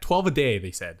 Oh yeah, 12 a day.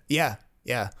 They said. Yeah.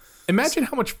 Imagine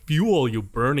how much fuel you're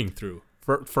burning through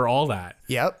for all that.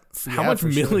 Yep. How much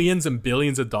millions and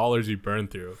billions of dollars you burn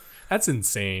through. That's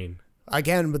insane.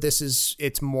 Again, but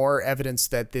it's more evidence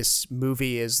that this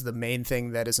movie is the main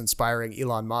thing that is inspiring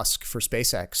Elon Musk for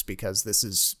SpaceX, because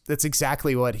that's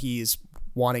exactly what he's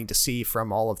wanting to see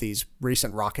from all of these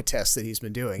recent rocket tests that he's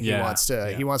been doing. He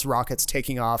wants rockets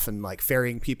taking off and like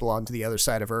ferrying people onto the other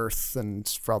side of Earth, and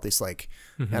for all these like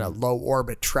kind of low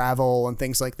orbit travel and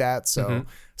things like that. So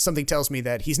something tells me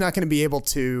that he's not going to be able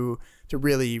to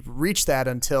really reach that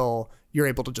until you're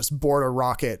able to just board a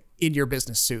rocket in your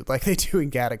business suit like they do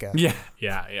in Gattaca.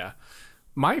 Yeah.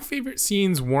 My favorite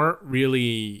scenes weren't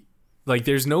really like,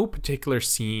 there's no particular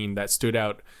scene that stood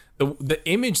out. The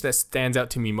image that stands out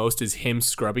to me most is him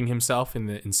scrubbing himself in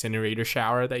the incinerator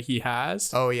shower that he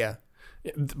has. Oh yeah.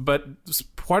 But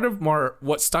part of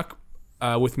what stuck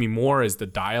with me more is the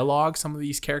dialogue some of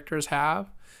these characters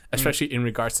have, especially in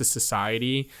regards to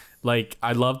society. Like,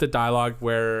 I love the dialogue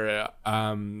where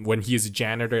when he's a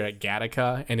janitor at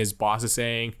Gattaca and his boss is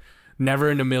saying, "Never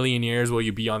in a million years will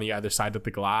you be on the other side of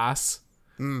the glass,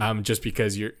 just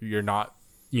because you're not,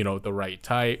 the right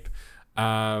type."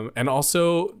 And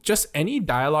also just any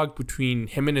dialogue between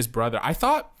him and his brother. I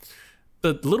thought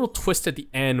the little twist at the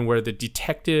end where the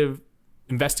detective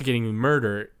investigating the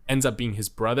murder ends up being his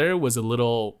brother was a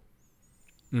little,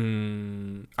 I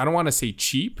don't want to say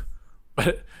cheap,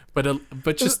 but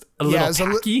just a little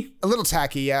tacky. A little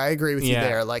tacky. Yeah, I agree with you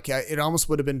there. Like, it almost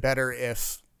would have been better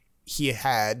if he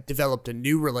had developed a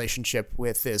new relationship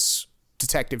with this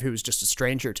detective who was just a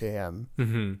stranger to him,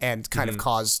 and kind of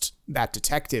caused that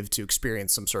detective to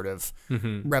experience some sort of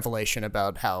revelation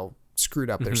about how screwed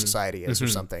up their society is or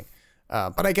something.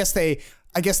 But I guess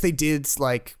they did,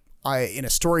 like, in a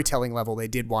storytelling level, they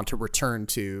did want to return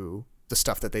to the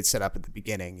stuff that they'd set up at the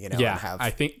beginning, and have,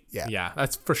 I think,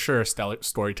 that's for sure a stellar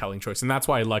storytelling choice. And that's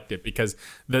why I liked it, because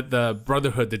the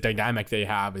brotherhood, the dynamic they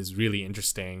have is really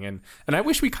interesting. And I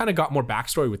wish we kind of got more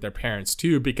backstory with their parents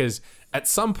too, because at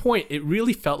some point it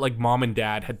really felt like mom and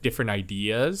dad had different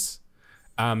ideas.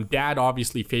 Dad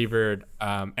obviously favored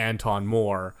Anton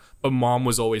more, but mom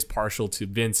was always partial to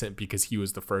Vincent because he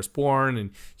was the firstborn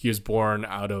and he was born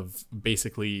out of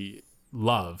basically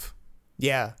love.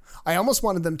 Yeah, I almost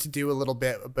wanted them to do a little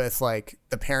bit with like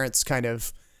the parents kind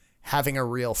of having a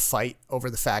real fight over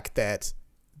the fact that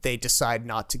they decide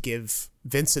not to give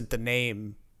Vincent the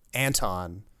name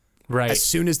Anton, Right. As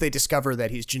soon as they discover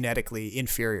that he's genetically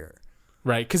inferior.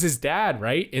 Right, because his dad,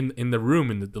 right, in the room,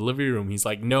 in the delivery room, he's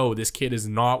like, no, this kid is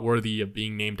not worthy of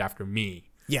being named after me.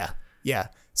 Yeah.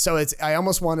 So I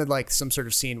almost wanted like some sort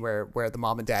of scene where the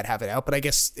mom and dad have it out, but I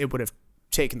guess it would have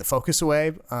taken the focus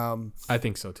away. I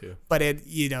think so too. But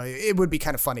it would be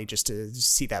kind of funny just to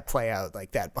see that play out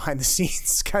like that behind the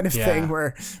scenes kind of thing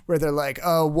where they're like,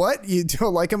 oh, what? You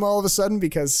don't like him all of a sudden?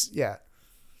 Because, yeah.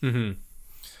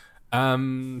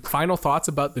 Final thoughts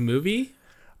about the movie?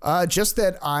 Just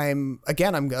that I'm like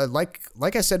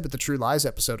I said with the True Lies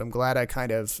episode, I'm glad I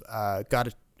kind of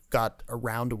got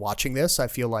around to watching this. I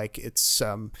feel like it's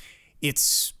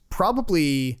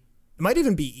probably, it might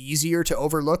even be easier to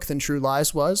overlook than True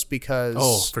Lies was,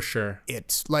 because for sure,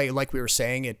 it's like we were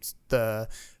saying, it's the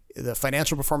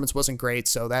financial performance wasn't great,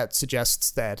 so that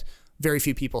suggests that very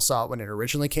few people saw it when it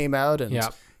originally came out, and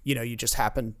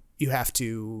you have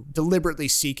to deliberately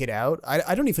seek it out.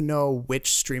 I don't even know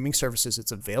which streaming services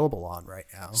it's available on right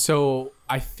now. So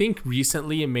I think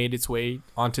recently it made its way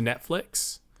onto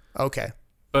Netflix. Okay.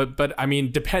 But I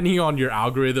mean, depending on your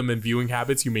algorithm and viewing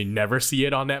habits, you may never see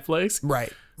it on Netflix.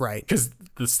 Right. Because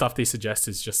the stuff they suggest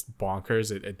is just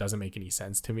bonkers. It doesn't make any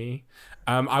sense to me.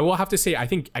 I will have to say, I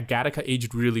think Gattaca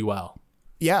aged really well.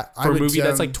 Yeah, for a movie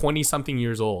that's like 20 something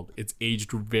years old, it's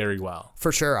aged very well.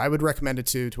 For sure. I would recommend it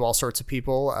to all sorts of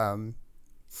people.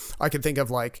 I could think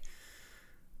of, like,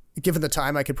 given the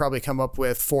time, I could probably come up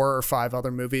with 4 or 5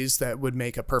 other movies that would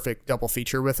make a perfect double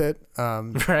feature with it.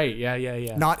 Right.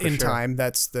 Yeah. Not in time.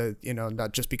 That's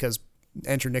not just because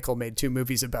Andrew Niccol made 2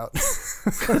 movies about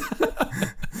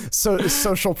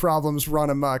social problems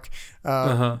run amok.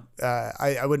 I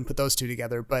wouldn't put those 2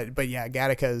 together, but yeah,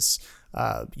 Gattaca's,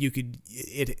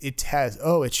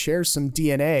 it shares some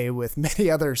DNA with many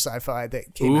other sci-fi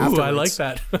that came afterwards. I like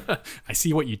that. I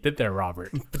see what you did there,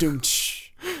 Robert.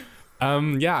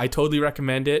 Yeah, I totally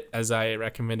recommend it, as I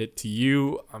recommend it to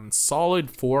you. Solid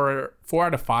 4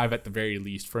 out of 5 at the very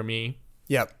least for me.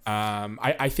 Yep.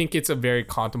 I think it's a very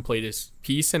contemplative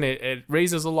piece, and it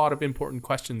raises a lot of important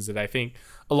questions that I think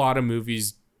a lot of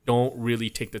movies don't really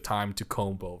take the time to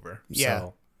comb over. Yeah.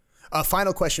 So. A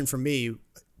final question from me.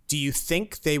 Do you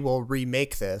think they will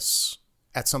remake this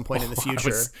at some point in the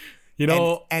future?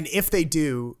 And if they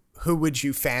do, who would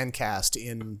you fan cast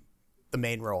in the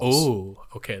main roles? Oh,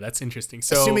 okay, that's interesting.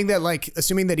 So assuming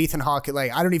that Ethan Hawke,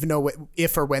 like, I don't even know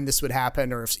if or when this would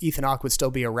happen, or if Ethan Hawke would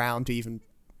still be around to even,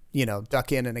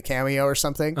 duck in a cameo or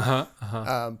something.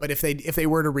 But if they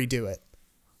were to redo it.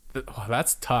 Oh,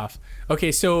 that's tough.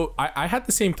 Okay, so I had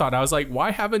the same thought. I was like,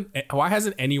 why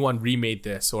hasn't anyone remade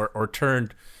this or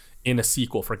turned in a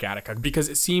sequel for Gattaca? Because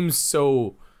it seems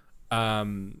so,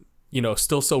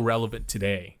 still so relevant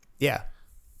today. Yeah.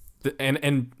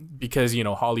 And because,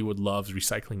 Hollywood loves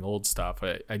recycling old stuff,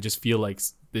 I just feel like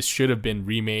this should have been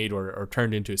remade or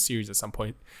turned into a series at some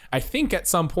point. I think at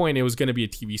some point it was going to be a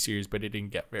TV series, but it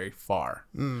didn't get very far.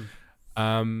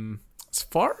 As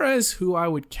far as who I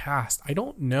would cast, I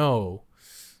don't know.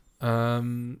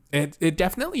 It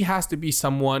definitely has to be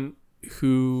someone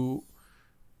who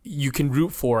you can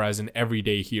root for as an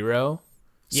everyday hero.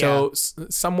 Yeah. So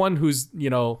someone who's,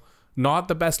 not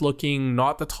the best looking,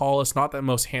 not the tallest, not the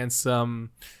most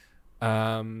handsome.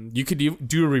 You could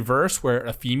do a reverse where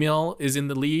a female is in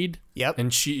the lead. Yep.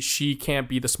 And she can't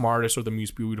be the smartest or the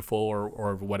most beautiful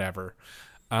or whatever.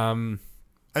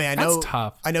 That's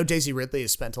tough. I know Daisy Ridley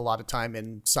has spent a lot of time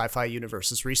in sci-fi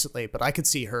universes recently, but I could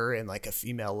see her in like a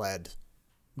female-led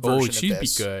version of she'd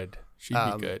this. be good. She'd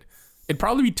be good. It'd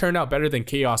probably turn out better than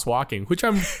Chaos Walking, which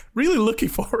I'm really looking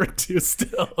forward to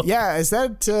still. Yeah, is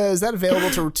that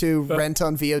available to rent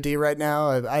on VOD right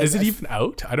now? Is it even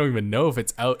out? I don't even know if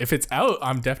it's out. If it's out,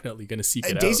 I'm definitely going to seek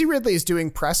it out. Daisy Ridley is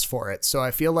doing press for it, so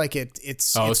I feel like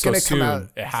it's going to come out.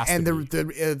 It has and to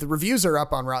be. The reviews are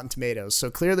up on Rotten Tomatoes,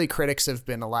 so clearly critics have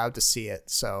been allowed to see it.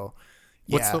 So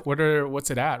yeah.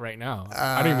 What's it at right now?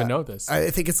 I don't even know this. I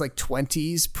think it's like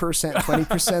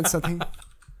 20%, something.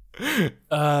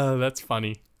 That's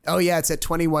funny. Oh yeah, it's at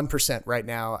 21% right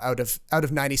now out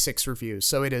of 96 reviews.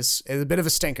 So it's a bit of a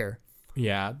stinker.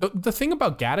 Yeah. The thing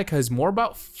about Gattaca is more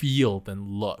about feel than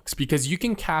looks, because you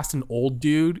can cast an old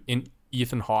dude in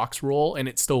Ethan Hawke's role and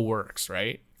it still works,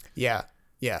 right? Yeah.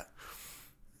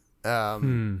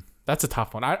 That's a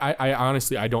tough one. I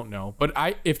honestly, I don't know. But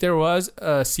if there was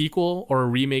a sequel or a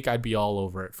remake, I'd be all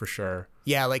over it for sure.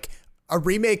 Yeah, like a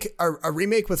remake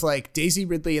with like Daisy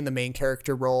Ridley in the main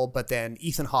character role, but then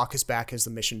Ethan Hawke is back as the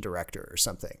mission director or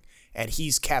something. And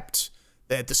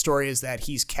the story is that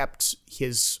he's kept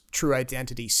his true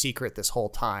identity secret this whole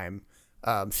time,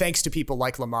 thanks to people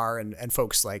like Lamar and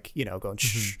folks like, going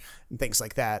shh and things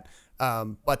like that.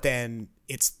 But then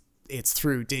it's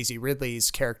through Daisy Ridley's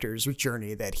character's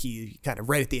journey that he kind of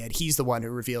right at the end, he's the one who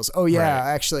reveals, oh yeah,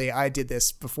 actually I did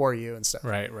this before you and stuff.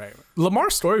 Right.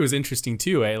 Lamar's story was interesting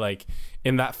too, like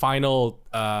in that final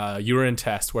urine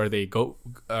test where they go,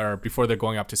 or before they're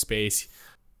going up to space,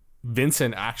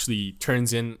 Vincent actually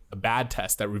turns in a bad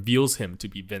test that reveals him to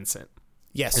be Vincent.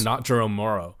 Yes. And not Jerome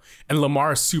Morrow. And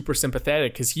Lamar is super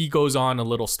sympathetic because he goes on a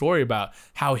little story about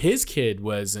how his kid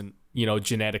wasn't,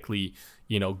 genetically,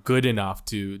 good enough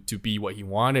to be what he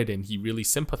wanted. And he really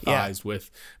sympathized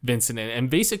with Vincent and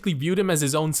basically viewed him as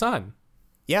his own son.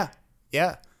 Yeah.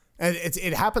 Yeah. And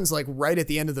it happens like right at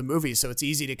the end of the movie, so it's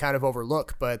easy to kind of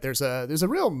overlook. But there's a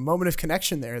real moment of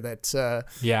connection there that sure.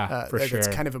 That's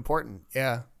kind of important.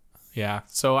 Yeah. Yeah.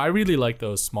 So I really like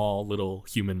those small little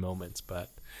human moments. But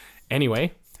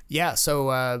anyway. Yeah. So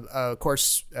of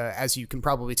course, as you can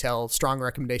probably tell, strong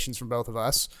recommendations from both of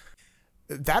us.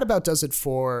 That about does it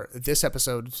for this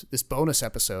episode, this bonus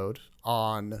episode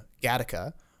on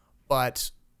Gattaca.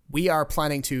 But we are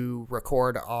planning to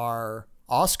record our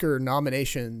Oscar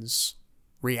nominations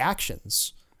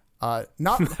reactions.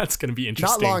 That's going to be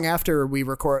interesting. Not long after we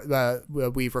record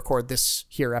this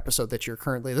here episode that you're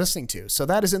currently listening to. So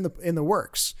that is in the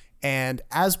works. And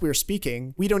as we're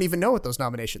speaking, we don't even know what those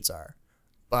nominations are,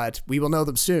 but we will know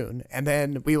them soon, and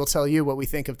then we will tell you what we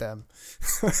think of them.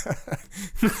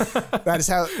 That is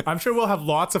how. I'm sure we'll have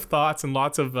lots of thoughts and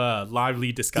lots of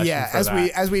lively discussion. Yeah,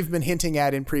 as we've been hinting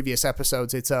at in previous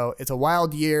episodes, it's a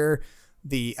wild year.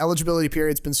 The eligibility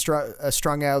period's been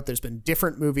strung out. There's been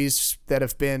different movies that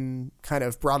have been kind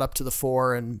of brought up to the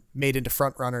fore and made into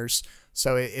front runners.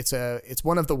 So it's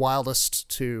one of the wildest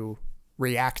to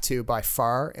react to by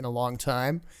far in a long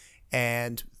time.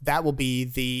 And that will be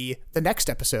the next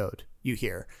episode you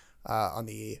hear on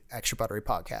the Extra Buttery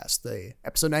podcast, the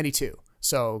episode 92.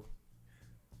 So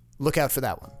look out for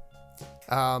that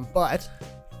one. But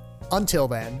until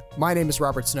then, my name is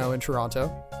Robert Snow in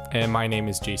Toronto. And my name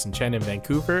is Jason Chen in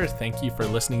Vancouver. Thank you for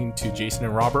listening to Jason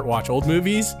and Robert Watch Old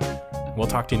Movies. We'll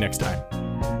talk to you next time.